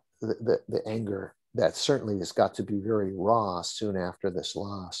the anger that certainly has got to be very raw soon after this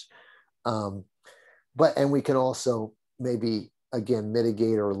loss. And we can also maybe again,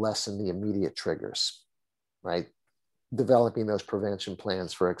 mitigate or lessen the immediate triggers, right? Developing those prevention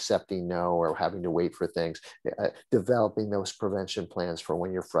plans for accepting no or having to wait for things, developing those prevention plans for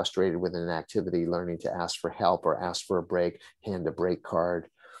when you're frustrated with an activity, learning to ask for help or ask for a break, hand a break card,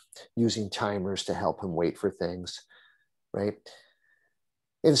 using timers to help him wait for things, right?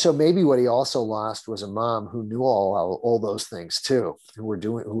 And so maybe what he also lost was a mom who knew all those things too, who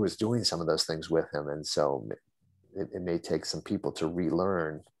was doing some of those things with him. And so it may take some people to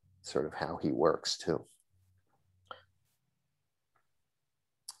relearn sort of how he works too.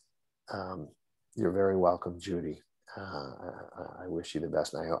 You're very welcome, Judy. I wish you the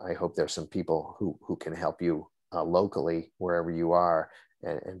best. And I hope there's some people who can help you locally, wherever you are,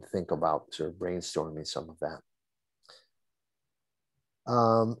 and think about sort of brainstorming some of that.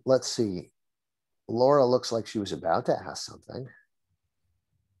 Let's see. Laura looks like she was about to ask something.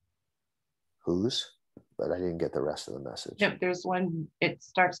 Whose? But I didn't get the rest of the message. Yep, there's one, it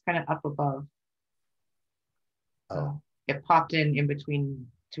starts kind of up above. Oh. It popped in between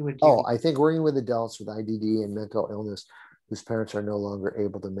two of Oh, I think working with adults with IDD and mental illness whose parents are no longer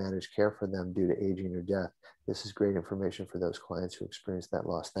able to manage care for them due to aging or death. This is great information for those clients who experience that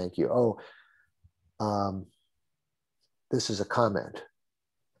loss. Thank you. Oh, this is a comment.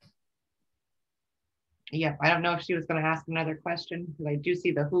 Yeah, I don't know if she was going to ask another question, because I do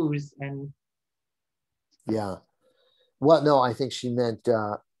see the who's and. Yeah. Well, no, I think she meant,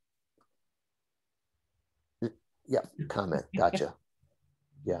 yeah, comment. Gotcha.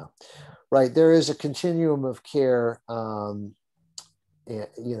 Yeah, right. There is a continuum of care. And,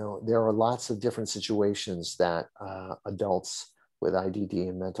 you know, there are lots of different situations that adults with IDD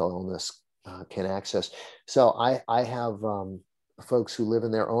and mental illness can access. So I have folks who live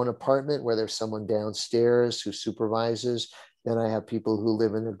in their own apartment where there's someone downstairs who supervises. Then I have people who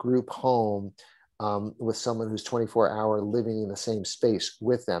live in a group home with someone who's 24-hour living in the same space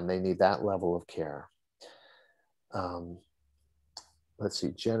with them. They need that level of care. Let's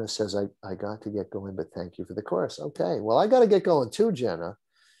see, Jenna says, I got to get going, but thank you for the course. Okay, well, I got to get going too, Jenna.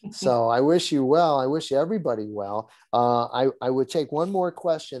 So I wish you well. I wish everybody well. I would take one more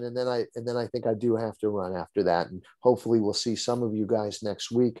question, and then I think I do have to run after that. And hopefully we'll see some of you guys next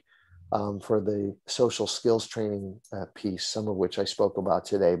week for the social skills training piece, some of which I spoke about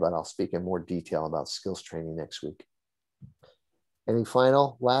today, but I'll speak in more detail about skills training next week. Any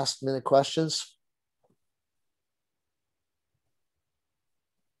final last minute questions?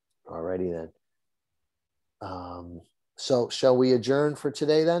 Alrighty then. So shall we adjourn for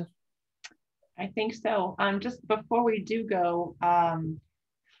today then? I think so. Just before we do go,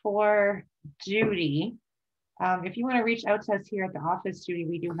 for Judy, if you want to reach out to us here at the office, Judy,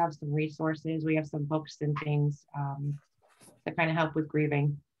 we do have some resources. We have some books and things that kind of help with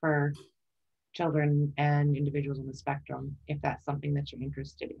grieving for children and individuals on the spectrum, if that's something that you're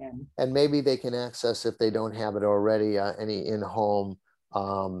interested in. And maybe they can access, if they don't have it already, any in-home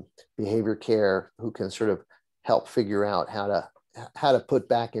behavior care who can sort of help figure out how to put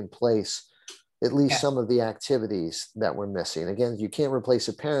back in place at least some of the activities that we're missing. Again, you can't replace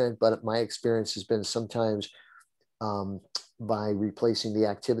a parent, but my experience has been sometimes by replacing the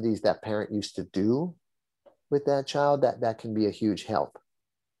activities that parent used to do with that child, that can be a huge help.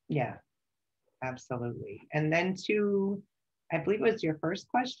 Yeah, absolutely. And then I believe it was your first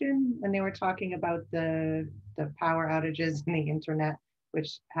question when they were talking about the power outages and the internet,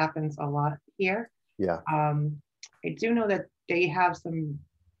 which happens a lot here. Yeah. I do know that they have some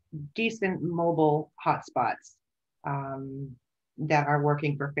decent mobile hotspots that are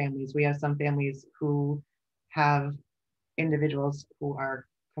working for families. We have some families who have individuals who are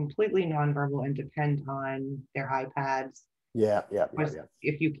completely nonverbal and depend on their iPads. Yeah.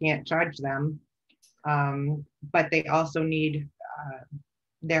 If you can't charge them, but they also need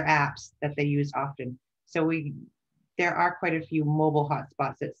their apps that they use often. So there are quite a few mobile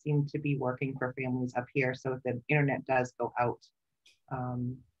hotspots that seem to be working for families up here. So if the internet does go out,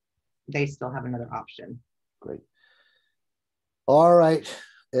 they still have another option. Great. All right.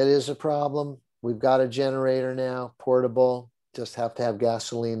 It is a problem. We've got a generator now, portable. Just have to have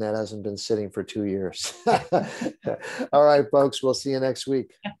gasoline that hasn't been sitting for 2 years. All right, folks. We'll see you next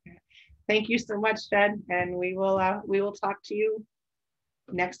week. Thank you so much, Jed. And we will talk to you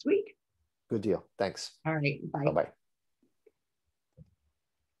next week. Good deal. Thanks. All right. Bye. Bye-bye.